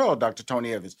dream as well, Dr.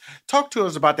 Tony Evans. Talk to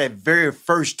us about that very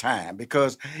first time,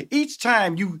 because each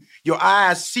time your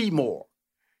eyes see more,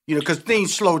 because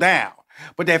things slow down.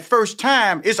 But that first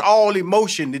time, it's all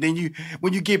emotion. And then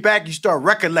when you get back, you start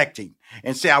recollecting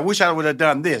and say, I wish I would have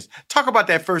done this. Talk about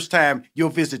that first time your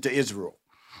visit to Israel.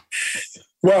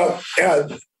 Well,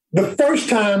 the first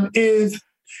time is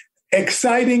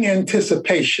exciting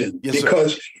anticipation,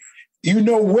 because you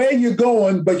know where you're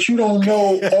going, but you don't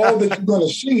know all that you're going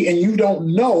to see, and you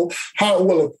don't know how it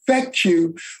will affect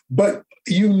you. But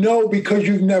you know, because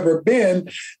you've never been,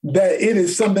 that it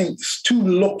is something to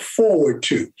look forward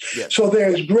to. Yes. So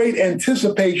there's great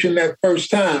anticipation that first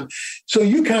time. So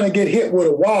you kind of get hit with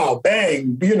a wow,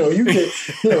 bang, you get,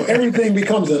 everything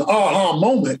becomes an aha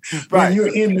moment when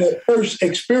you're in the first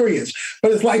experience.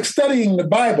 But it's like studying the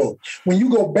Bible. When you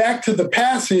go back to the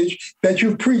passage that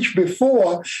you preached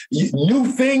before, new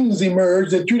things emerge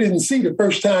that you didn't see the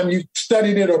first time you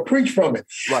studied it or preached from it.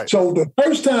 Right. So the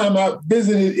first time I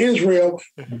visited Israel,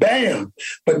 bam.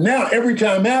 But now every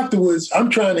time afterwards, I'm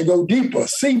trying to go deeper,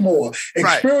 see more,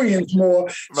 experience more,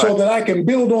 so that I can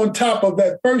build on top of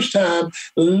that first time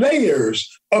layers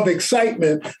of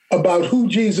excitement about who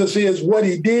Jesus is, what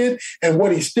he did, and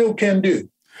what he still can do.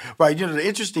 Right. The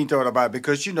interesting thought about it,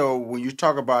 because, when you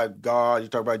talk about God, you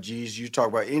talk about Jesus, you talk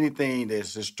about anything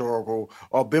that's historical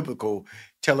or biblical,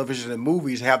 television and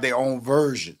movies have their own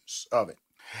versions of it.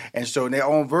 And so their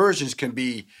own versions can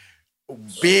be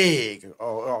big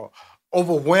or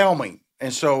overwhelming.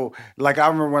 And so, like, I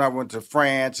remember when I went to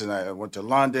France and I went to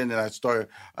London and I said,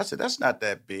 that's not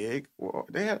that big. Well,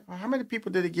 how many people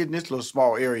did it get in this little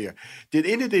small area? Did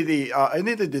any of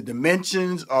the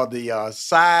dimensions or the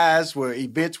size where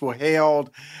events were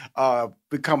held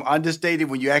become understated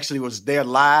when you actually was there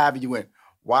live and you went,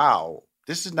 wow,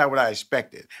 this is not what I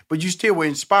expected. But you still were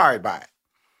inspired by it.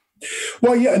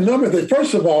 Well, yeah, a number of things.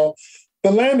 First of all, the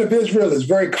land of Israel is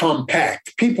very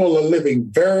compact. People are living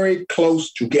very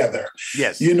close together.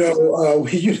 Yes. You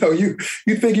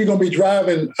think you're going to be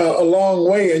driving a long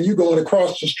way and you're going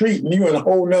across the street and you're in a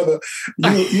whole nother,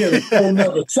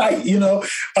 site,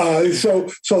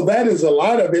 So that is a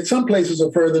lot of it. Some places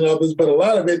are further than others, but a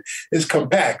lot of it is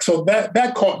compact. So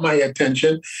that caught my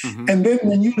attention. Mm-hmm. And then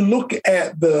when you look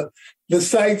at the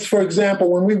sites, for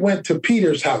example, when we went to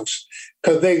Peter's house,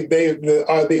 because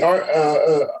the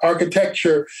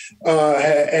architecture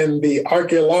and the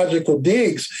archaeological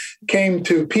digs came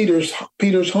to Peter's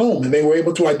home, and they were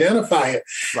able to identify it.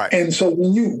 Right. And so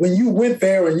when you went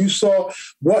there and you saw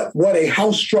what a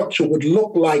house structure would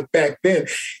look like back then,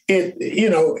 and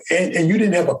you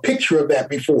didn't have a picture of that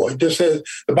before. It just says,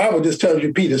 the Bible just tells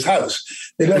you Peter's house.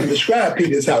 It doesn't describe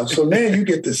Peter's house. So now you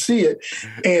get to see it,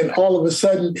 and all of a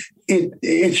sudden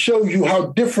it shows you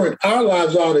how different our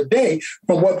lives are today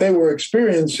from what they were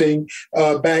experiencing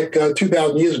back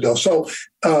 2,000 years ago. So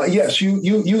yes,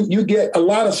 you get a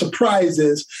lot of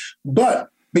surprises, but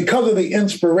because of the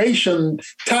inspiration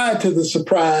tied to the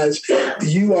surprise,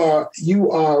 you are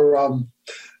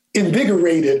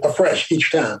invigorated afresh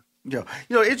each time. Yeah,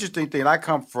 interesting thing. I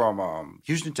come from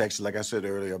Houston, Texas, like I said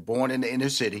earlier, born in the inner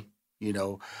city.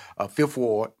 Fifth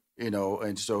Ward.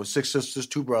 And so 6 sisters,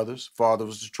 2 brothers. Father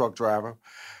was a truck driver,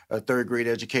 a 3rd grade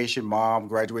education. Mom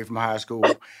graduated from high school.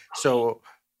 So,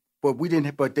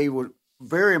 but they were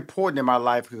very important in my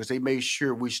life because they made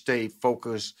sure we stayed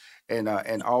focused and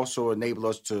also enable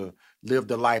us to live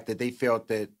the life that they felt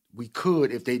that we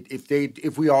could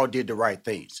if we all did the right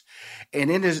things. And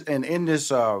in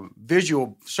this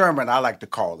visual sermon, I like to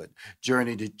call it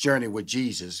Journey with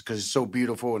Jesus, because it's so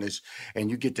beautiful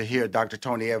and you get to hear Dr.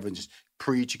 Tony Evans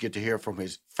preach. You get to hear from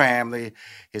his family,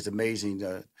 his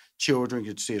amazing children. You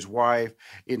get to see his wife.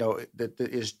 That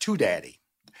is To Daddy,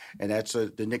 and that's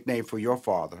the nickname for your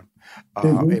father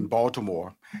in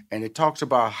Baltimore. And it talks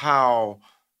about how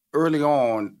early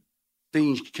on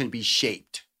things can be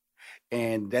shaped,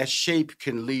 and that shape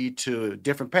can lead to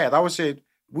different paths. I always say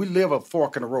we live a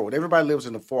fork in the road. Everybody lives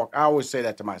in a fork. I always say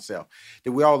that to myself,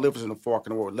 that we all live in a fork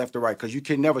in the road, left or right, because you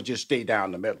can never just stay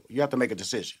down the middle. You have to make a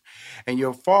decision. And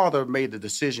your father made the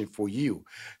decision for you.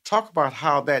 Talk about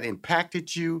how that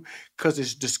impacted you, because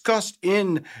it's discussed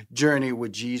in Journey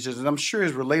with Jesus, and I'm sure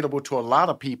it's relatable to a lot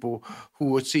of people who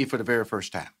would see it for the very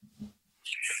first time.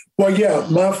 Well, yeah,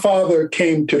 my father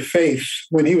came to faith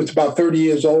when he was about 30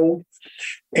 years old.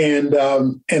 And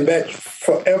that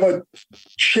forever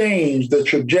changed the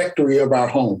trajectory of our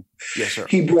home. Yes, sir.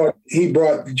 He brought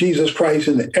Jesus Christ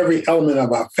into every element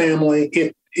of our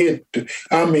family.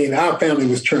 Our family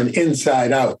was turned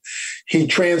inside out. He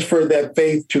transferred that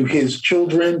faith to his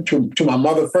children, to my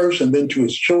mother first, and then to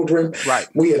his children. Right.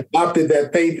 We adopted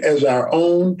that faith as our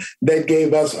own. That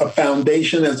gave us a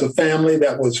foundation as a family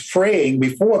that was fraying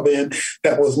before then,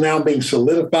 that was now being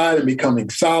solidified and becoming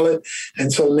solid.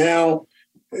 And so now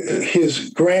his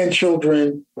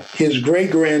grandchildren, his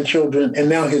great-grandchildren, and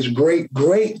now his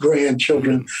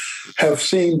great-great-grandchildren have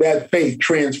seen that faith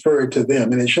transferred to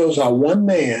them. And it shows how one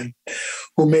man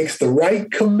who makes the right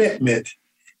commitment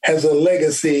has a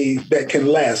legacy that can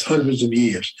last hundreds of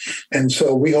years. And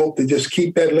so we hope to just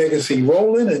keep that legacy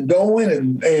rolling and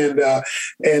going. And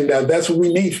that's what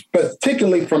we need,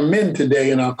 particularly from men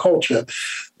today in our culture,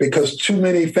 because too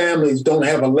many families don't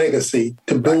have a legacy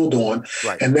to build on.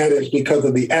 Right. And that is because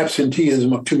of the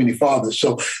absenteeism of too many fathers.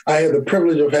 So I had the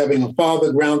privilege of having a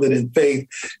father grounded in faith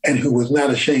and who was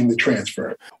not ashamed to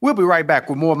transfer. We'll be right back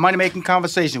with more Money Making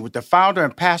Conversation with the founder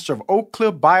and pastor of Oak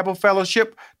Cliff Bible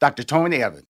Fellowship, Dr. Tony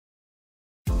Evans.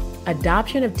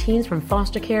 Adoption of teens from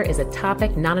foster care is a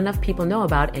topic not enough people know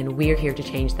about, and we're here to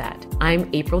change that. I'm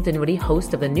April Dinwiddie,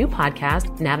 host of the new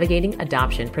podcast, Navigating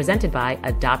Adoption, presented by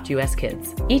Adopt US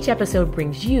Kids. Each episode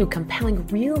brings you compelling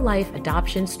real-life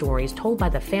adoption stories told by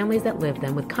the families that live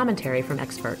them with commentary from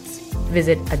experts.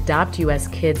 Visit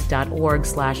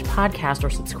adoptuskids.org/podcast or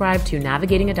subscribe to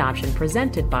Navigating Adoption,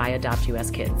 presented by Adopt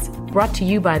US Kids. Brought to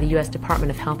you by the U.S.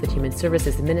 Department of Health and Human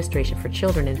Services Administration for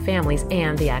Children and Families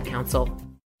and the Ad Council.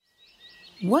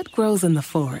 What grows in the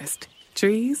forest?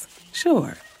 Trees?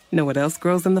 Sure. Know what else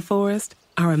grows in the forest?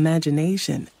 Our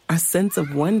imagination, our sense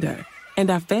of wonder,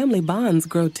 and our family bonds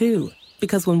grow too.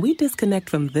 Because when we disconnect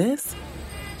from this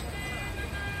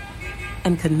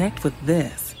and connect with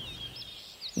this,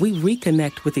 we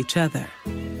reconnect with each other.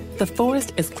 The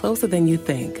forest is closer than you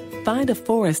think. Find a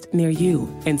forest near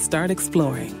you and start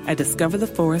exploring at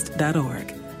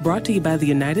discovertheforest.org. Brought to you by the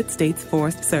United States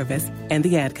Forest Service and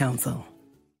the Ad Council.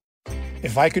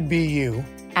 If I could be you.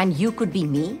 And you could be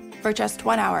me? For just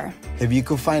 1 hour. If you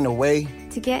could find a way.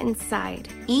 To get inside.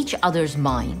 Each other's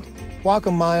mind. Walk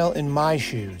a mile in my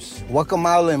shoes. Walk a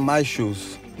mile in my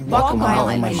shoes. Walk a mile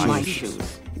in my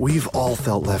shoes. We've all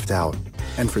felt left out.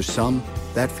 And for some,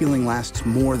 that feeling lasts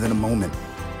more than a moment.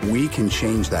 We can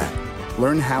change that.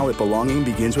 Learn how at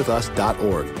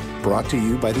belongingbeginswithus.org. Brought to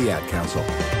you by the Ad Council.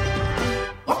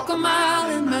 Walk a mile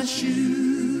in my shoes.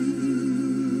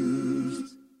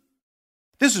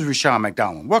 This is Rushion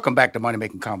McDonald. Welcome back to Money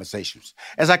Making Conversations.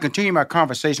 As I continue my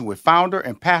conversation with founder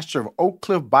and pastor of Oak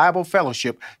Cliff Bible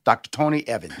Fellowship, Dr. Tony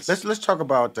Evans. Let's talk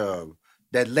about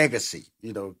that legacy,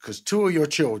 because two of your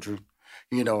children,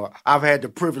 I've had the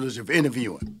privilege of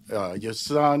interviewing. Your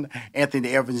son,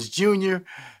 Anthony Evans Jr.,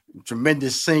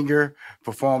 tremendous singer,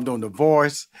 performed on The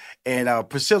Voice, and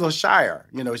Priscilla Shirer.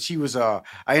 She was, I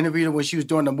interviewed her when she was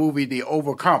doing the movie The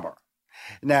Overcomer.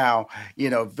 Now,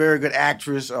 very good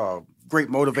actress, great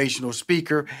motivational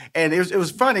speaker. And it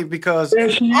was funny because,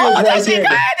 there she is right there.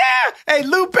 Hey,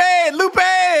 Lupe. See, look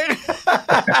at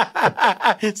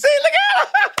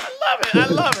her.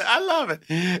 I love it.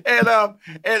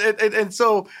 And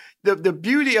so the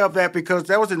beauty of that, because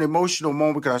that was an emotional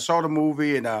moment, because I saw the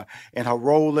movie and her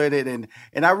role in it. And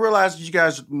I realized that you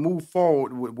guys move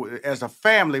forward as a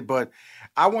family, but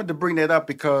I wanted to bring that up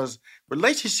because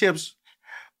relationships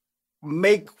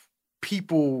make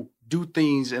people do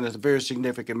things in a very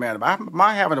significant manner.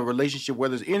 My having a relationship,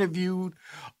 whether it's interviewed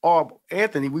or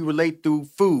Anthony, we relate through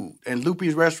food. And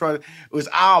Lupe's restaurant was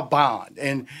our bond.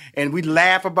 And we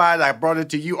laugh about it. I brought it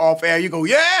to you off air. You go,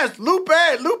 yes, Lupe,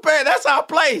 that's our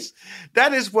place.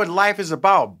 That is what life is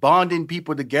about, bonding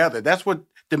people together. That's what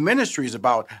the ministry is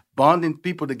about, bonding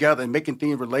people together and making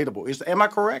things relatable. Am I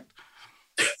correct?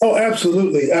 Oh,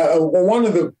 absolutely. One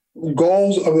of the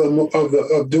goals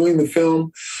of doing the film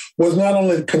was not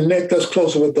only to connect us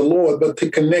closer with the Lord, but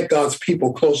to connect God's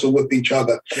people closer with each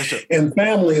other. Yes, and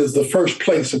family is the first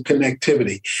place of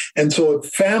connectivity. And so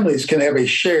if families can have a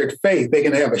shared faith, they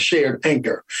can have a shared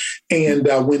anchor. And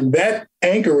when that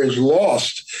anchor is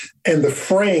lost and the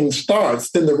fraying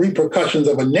starts, then the repercussions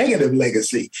of a negative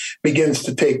legacy begins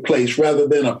to take place rather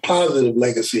than a positive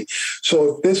legacy.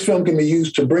 So if this film can be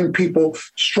used to bring people,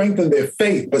 strengthen their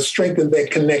faith, but strengthen their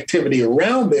connectivity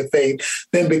around their faith,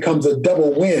 then becomes a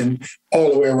double win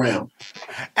all the way around.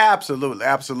 Absolutely,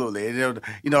 absolutely.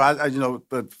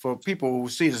 But for people who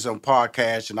see this on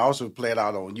podcast and also play it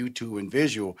out on YouTube and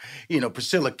visual,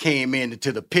 Priscilla came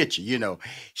into the picture.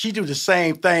 She do the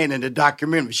same thing in the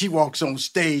documentary. She walks on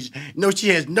stage. She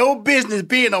has no business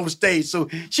being on stage, so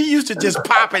she used to just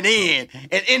popping in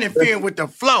and interfering with the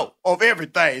flow of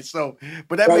everything. So,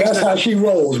 but that's how she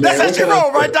rolls. Man. That's how she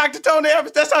rolls, right, Dr. Tony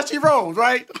Evans? That's how she rolls,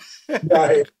 right?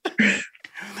 Right.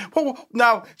 Well,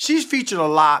 now, she's featured a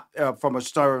lot from a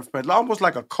standpoint, almost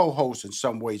like a co-host in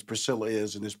some ways, Priscilla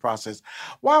is in this process.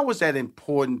 Why was that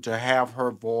important to have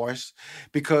her voice?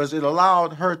 Because it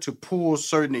allowed her to pull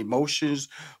certain emotions,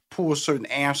 pull certain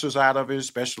answers out of it,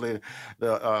 especially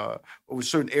with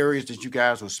certain areas that you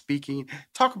guys were speaking.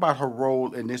 Talk about her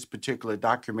role in this particular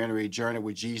documentary, Journey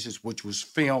with Jesus, which was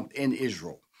filmed in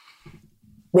Israel.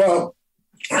 Well,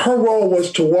 her role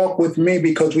was to walk with me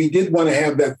because we did want to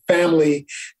have that family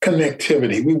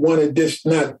connectivity. We wanted this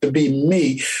not to be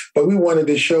me, but we wanted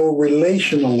to show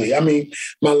relationally. I mean,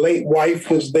 my late wife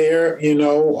was there,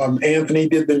 Anthony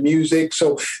did the music.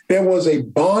 So there was a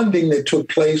bonding that took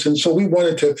place. And so we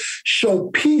wanted to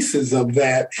show pieces of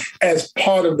that as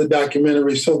part of the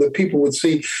documentary so that people would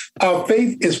see our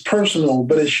faith is personal,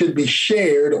 but it should be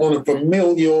shared on a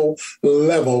familial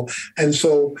level. And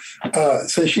so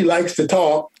since she likes to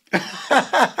talk,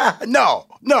 No,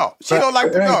 she don't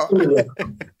like to talk.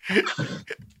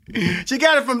 She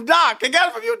got it from Doc. I got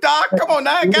it from you, Doc. Come on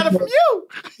now, I got it from you.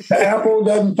 The apple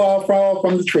doesn't fall far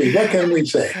from the tree. What can we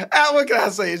say? What can I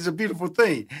say? It's a beautiful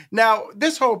thing. Now,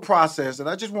 this whole process, and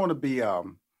I just want to be, I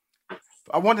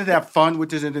wanted to have fun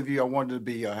with this interview. I wanted to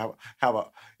be,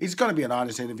 it's going to be an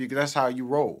honest interview because that's how you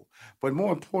roll. But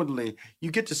more importantly, you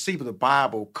get to see the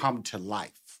Bible come to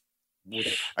life.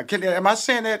 Am I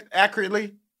saying that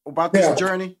accurately about this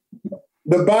journey?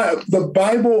 The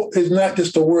Bible is not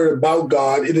just a word about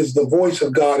God, it is the voice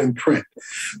of God in print.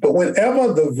 But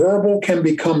whenever the verbal can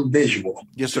become visual,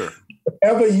 yes, sir.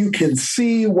 Whenever you can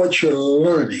see what you're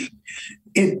learning,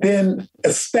 it then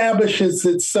establishes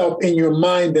itself in your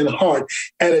mind and heart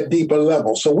at a deeper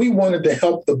level. So we wanted to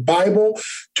help the Bible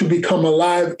to become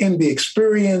alive in the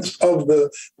experience of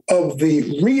the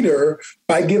reader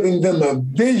by giving them a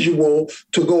visual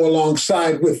to go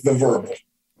alongside with the verbal.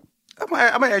 I'm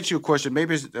gonna ask you a question.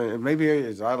 Maybe it's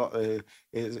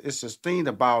this thing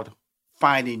about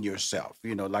finding yourself.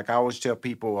 Like I always tell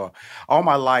people, all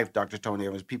my life, Dr. Tony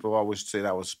Evans, people always said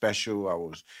I was special, I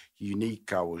was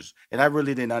unique, and I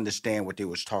really didn't understand what they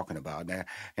was talking about.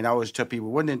 And I always tell people,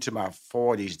 it wasn't into my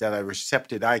 40s that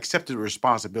I accepted the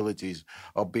responsibilities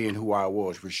of being who I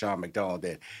was, Rushion McDonald,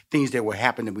 that things that were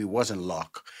happening to me wasn't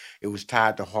luck. It was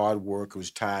tied to hard work. It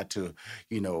was tied to,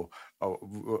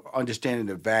 understanding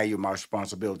the value of my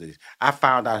responsibilities. I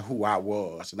found out who I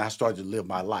was, and I started to live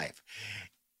my life.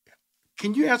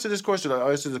 Can you answer this question?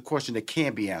 Or this is a question that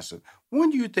can be answered.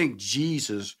 When do you think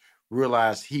Jesus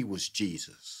realized he was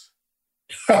Jesus?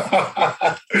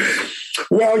 Well,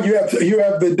 you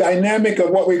have the dynamic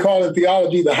of what we call in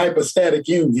theology the hypostatic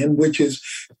union, which is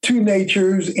two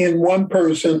natures in one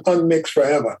person, unmixed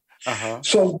forever.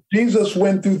 So Jesus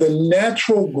went through the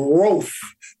natural growth.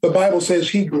 The Bible says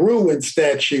he grew in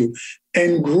stature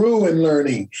and grew in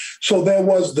learning. So there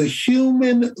was the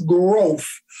human growth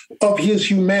of his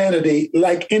humanity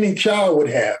like any child would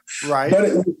have. Right. But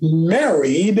it was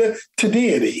married to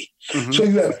deity. Mm-hmm. So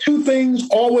you have two things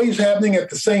always happening at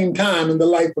the same time in the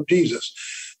life of Jesus.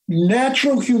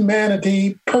 Natural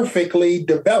humanity perfectly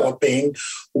developing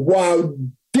while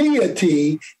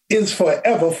deity is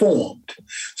forever formed.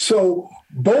 So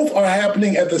both are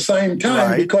happening at the same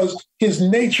time because his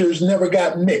natures never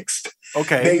got mixed.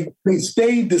 Okay. They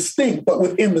stayed distinct, but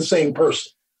within the same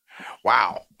person.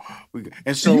 Wow.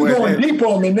 And so you're going deep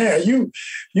on me now. You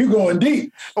going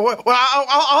deep. Well,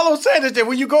 all I'm saying is that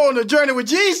when you go on the journey with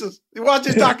Jesus, you watch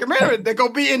this documentary, they're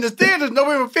going to be in the theaters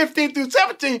November 15th through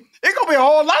 17th. There's going to be a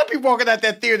whole lot of people walking out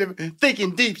that theater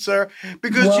thinking deep, sir.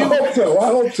 Because I hope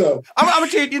so. I'm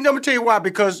going to tell you why.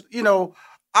 Because,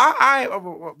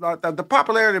 the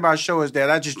popularity of my show is that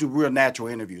I just do real natural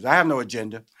interviews. I have no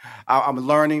agenda. I'm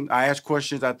learning. I ask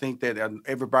questions. I think that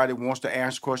everybody wants to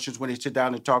ask questions when they sit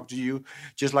down and talk to you.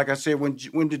 Just like I said, when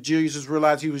did Jesus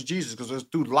realize he was Jesus? Because it's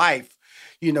through life,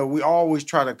 we always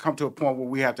try to come to a point where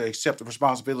we have to accept the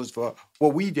responsibilities for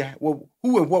who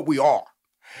and what we are.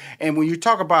 And when you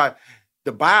talk about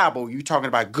the Bible, you're talking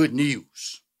about good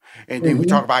news. And then we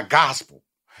talk about gospel.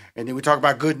 And then we talk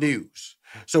about good news.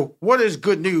 So what is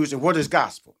good news and what is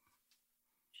gospel?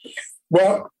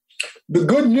 Well, the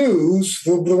good news,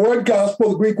 the word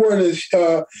gospel, the Greek word is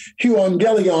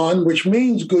euangelion, which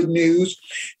means good news.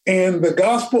 And the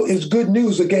gospel is good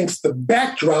news against the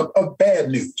backdrop of bad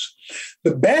news.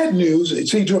 The bad news,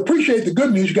 see, to appreciate the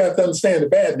good news, you got to understand the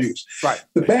bad news. Right.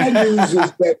 The bad news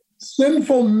is that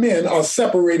sinful men are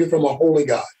separated from a holy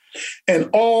God. And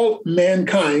all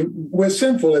mankind, we're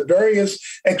sinful at various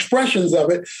expressions of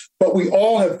it, but we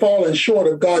all have fallen short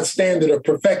of God's standard of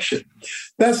perfection.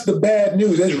 That's the bad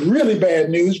news. It's really bad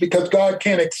news because God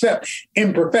can't accept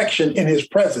imperfection in his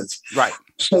presence. Right.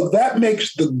 So that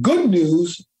makes the good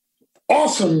news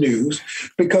awesome news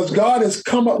because God has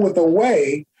come up with a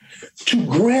way to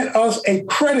grant us a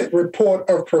credit report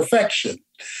of perfection.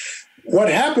 What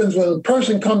happens when a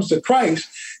person comes to Christ,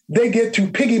 they get to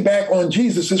piggyback on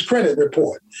Jesus's credit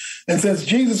report. And since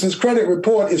Jesus's credit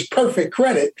report is perfect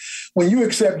credit, when you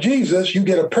accept Jesus, you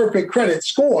get a perfect credit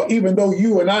score, even though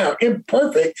you and I are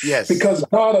imperfect, yes, because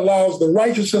God allows the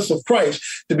righteousness of Christ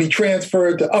to be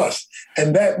transferred to us.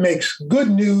 And that makes good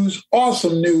news,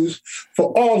 awesome news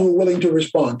for all who are willing to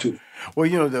respond to it. Well,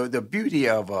 you know, the beauty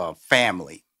of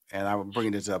family, and I'm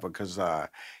bringing this up because,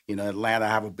 in Atlanta, I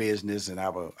have a business and I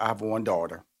have one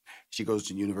daughter. She goes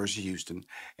to the University of Houston,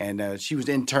 and she was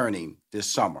interning this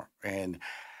summer. And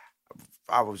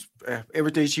I was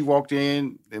every day she walked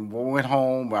in and went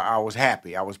home, I was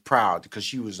happy. I was proud because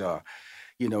she was,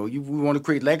 we want to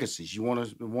create legacies. You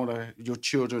want your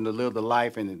children to live the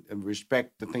life and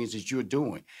respect the things that you're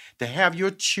doing. To have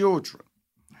your children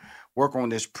work on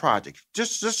this project,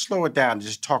 just slow it down and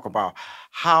just talk about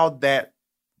how that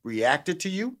reacted to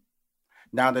you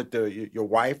now that your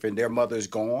wife and their mother is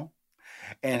gone.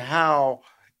 And how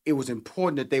it was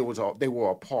important that they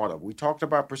were a part of. We talked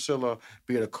about Priscilla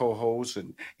being a co-host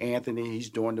and Anthony, he's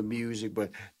doing the music,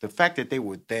 but the fact that they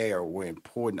were there were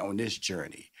important on this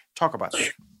journey. Talk about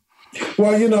that.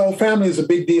 Well, family is a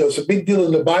big deal. It's a big deal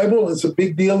in the Bible. It's a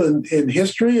big deal in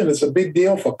history, and it's a big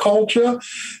deal for culture.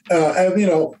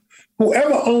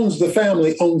 Whoever owns the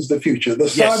family owns the future. The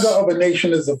saga of a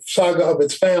nation is the saga of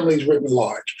its families written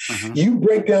large. Mm-hmm. You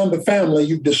break down the family,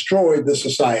 you've destroyed the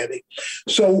society.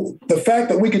 So the fact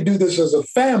that we could do this as a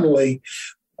family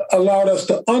allowed us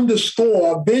to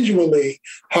underscore visually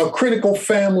how critical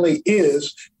family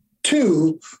is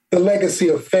to the legacy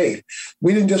of faith.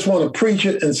 We didn't just want to preach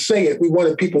it and say it. We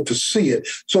wanted people to see it.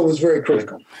 So it was very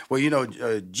critical. Well,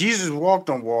 Jesus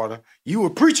walked on water. You were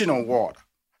preaching on water.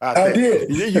 I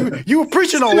did. You were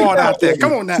preaching on water out there.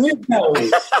 Come on now.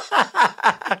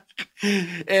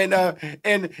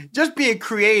 And just being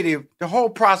creative, the whole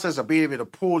process of being able to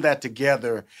pull that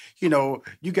together, you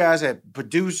guys have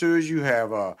producers, you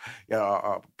have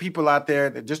people out there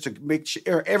that just to make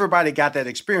sure everybody got that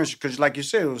experience, because like you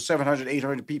said, it was 700,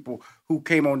 800 people who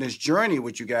came on this journey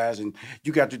with you guys, and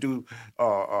you got to do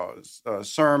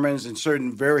sermons in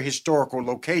certain very historical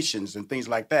locations and things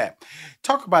like that.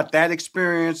 Talk about that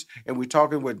experience, and we're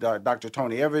talking with Dr.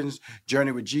 Tony Evans,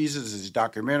 Journey with Jesus, is a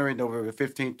documentary, November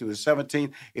 15th through the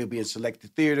 17th. It'll be in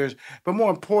selected theaters. But more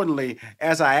importantly,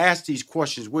 as I asked these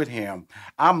questions with him,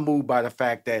 I'm moved by the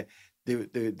fact that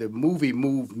the movie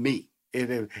moved me.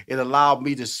 It allowed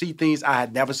me to see things I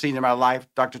had never seen in my life,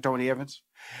 Dr. Tony Evans.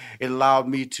 It allowed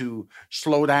me to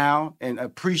slow down and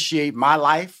appreciate my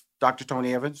life, Dr.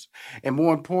 Tony Evans. And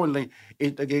more importantly,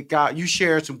 you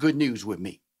shared some good news with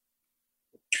me.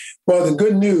 Well, the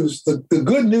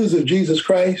good news of Jesus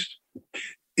Christ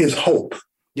is hope.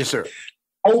 Yes, sir.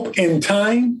 Hope in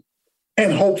time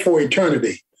and hope for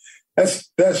eternity.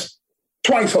 That's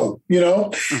twice hope,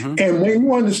 Mm-hmm. And when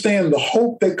you understand the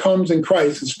hope that comes in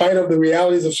Christ, in spite of the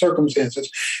realities of circumstances,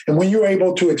 and when you're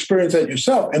able to experience that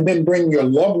yourself and then bring your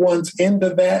loved ones into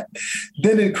that,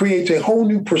 then it creates a whole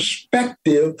new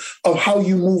perspective of how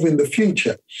you move in the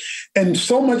future. And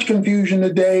so much confusion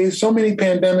today, so many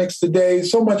pandemics today,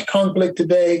 so much conflict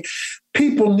today,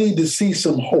 people need to see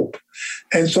some hope.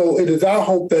 And so it is our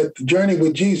hope that the journey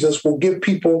with Jesus will give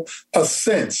people a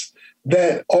sense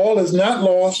that all is not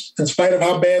lost in spite of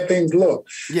how bad things look.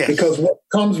 Yes. Because what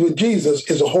comes with Jesus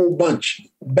is a whole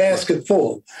basket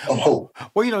full of hope.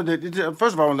 Well,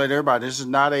 first of all, I want to let everybody, this is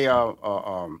not a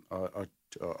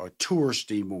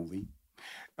touristy movie.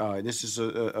 This is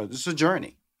a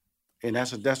journey, and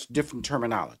that's different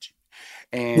terminology.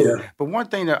 And but one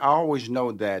thing that I always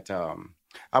know that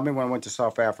I remember when I went to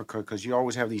South Africa, because you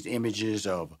always have these images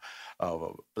of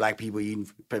black people eating,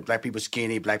 black people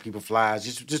skinny, black people flies,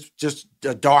 just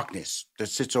the darkness that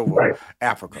sits over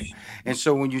Africa. And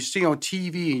so when you see on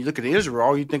TV and you look at Israel,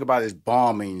 all you think about is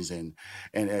bombings and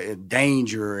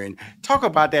danger. And talk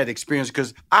about that experience,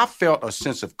 because I felt a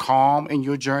sense of calm in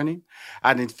your journey.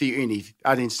 I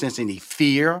didn't sense any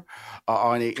fear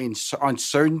or any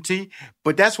uncertainty,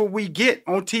 but that's what we get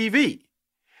on TV.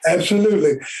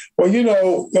 Absolutely. Well,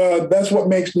 that's what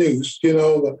makes news,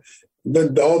 all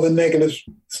the negative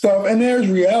stuff. And there's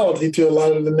reality to a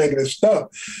lot of the negative stuff.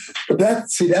 But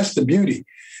that's the beauty.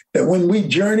 That when we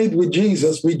journeyed with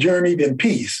Jesus, we journeyed in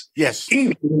peace. Yes.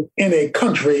 Even in a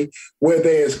country where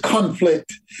there's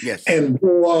conflict and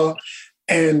war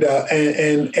and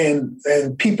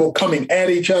people coming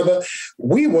at each other,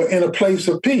 we were in a place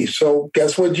of peace. So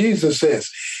guess what Jesus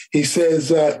says? He says,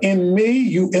 in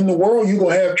the world, you're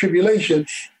going to have tribulation.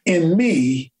 In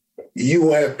me, you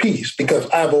will have peace, because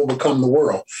I've overcome the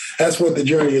world. That's what the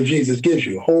journey of Jesus gives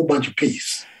you, a whole bunch of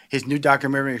peace. His new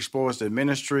documentary explores the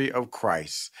ministry of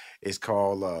Christ. It's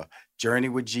called Journey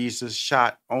with Jesus,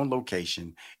 shot on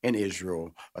location in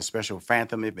Israel, a special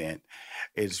Phantom event.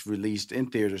 It's released in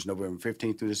theaters November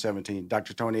 15th through the 17th.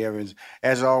 Dr. Tony Evans,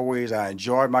 as always, I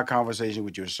enjoyed my conversation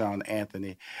with your son,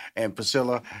 Anthony. And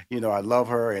Priscilla, I love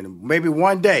her. And maybe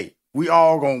one day, we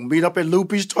all going to meet up at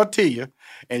Lupe's Tortilla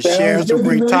and share some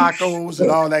great tacos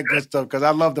and all that good stuff, because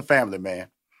I love the family, man.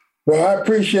 Well, I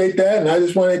appreciate that. And I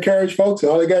just want to encourage folks,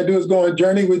 all they got to do is go on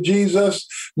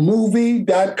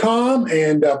journeywithjesusmovie.com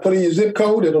and put in your zip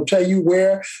code. It'll tell you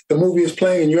where the movie is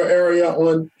playing in your area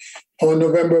on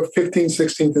November 15th,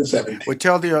 16th, and 17th. Well,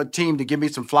 tell the team to give me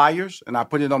some flyers, and I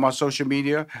put it on my social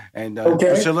media. And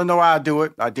Priscilla know how I do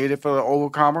it. I did it for the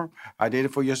Overcomer. I did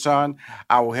it for your son.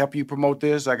 I will help you promote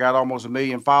this. I got almost 1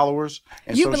 million followers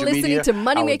in social media. You've been listening to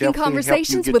Money Making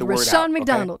Conversations with Rushion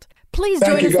McDonald. Please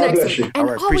join us next week. And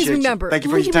always remember, lead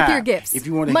with your gifts. If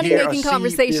you want to Money Making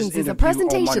Conversations is a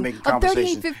presentation of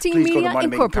 3815 Media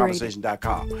Incorporated.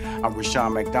 I'm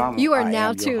Rushion McDonald. You are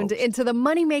now tuned into the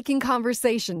Money Making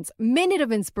Conversations, Minute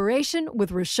of Inspiration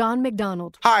with Rushion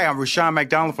McDonald. Hi, I'm Rushion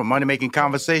McDonald from Money Making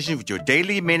Conversations with your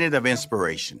daily Minute of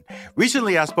Inspiration.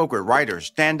 Recently, I spoke with writer,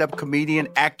 stand-up comedian,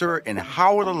 actor, and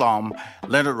Howard alum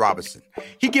Leonard Robinson.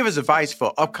 He gave us advice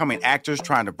for upcoming actors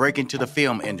trying to break into the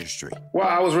film industry. Well,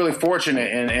 I was really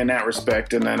fortunate in that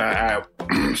respect, and then I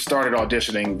started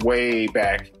auditioning way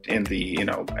back in the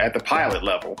at the pilot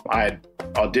level. I had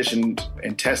auditioned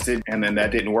and tested, and then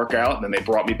that didn't work out. And then they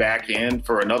brought me back in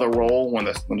for another role when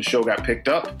the show got picked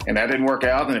up, and that didn't work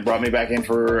out. And they brought me back in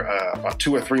for about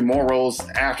 2 or 3 more roles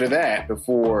after that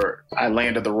before I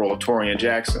landed the role of Torian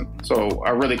Jackson. So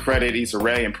I really credit Issa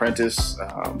Rae and Prentice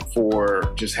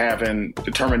for just having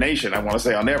determination, I want to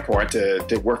say, on their part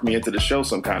to work me into the show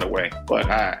some kind of way. But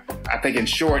I think in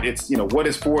short, it's, what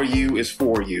is for you is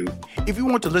for you. If you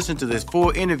want to listen to this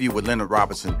full interview with Leonard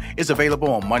Robinson, it's available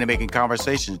on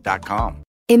moneymakingconversations.com.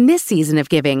 In this season of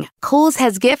giving, Kohl's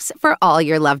has gifts for all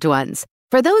your loved ones.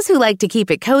 For those who like to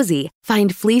keep it cozy,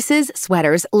 find fleeces,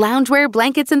 sweaters, loungewear,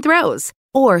 blankets, and throws.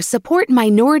 Or support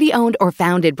minority-owned or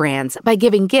founded brands by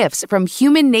giving gifts from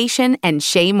Human Nation and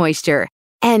Shea Moisture.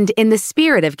 And in the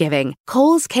spirit of giving,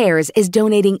 Kohl's Cares is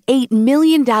donating $8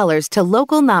 million to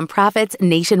local nonprofits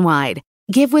nationwide.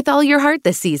 Give with all your heart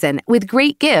this season with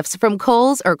great gifts from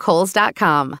Kohl's or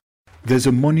Kohls.com. There's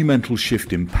a monumental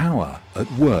shift in power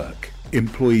at work.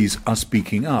 Employees are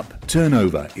speaking up,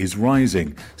 turnover is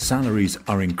rising, salaries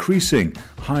are increasing,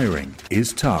 hiring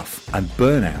is tough, and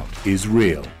burnout is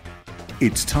real.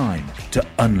 It's time to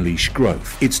unleash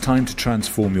growth. It's time to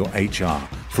transform your HR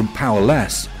from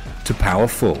powerless to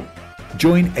powerful.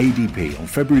 Join ADP on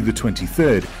February the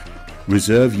 23rd.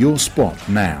 Reserve your spot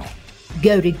now.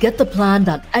 Go to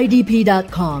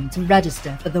gettheplan.adp.com to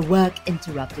register for the Work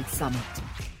Interrupted Summit.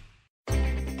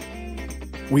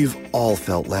 We've all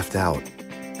felt left out.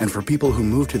 And for people who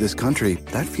move to this country,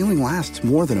 that feeling lasts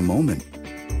more than a moment.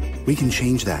 We can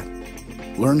change that.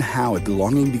 Learn how at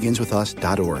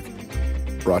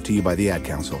belongingbeginswithus.org. Brought to you by the Ad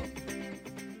Council.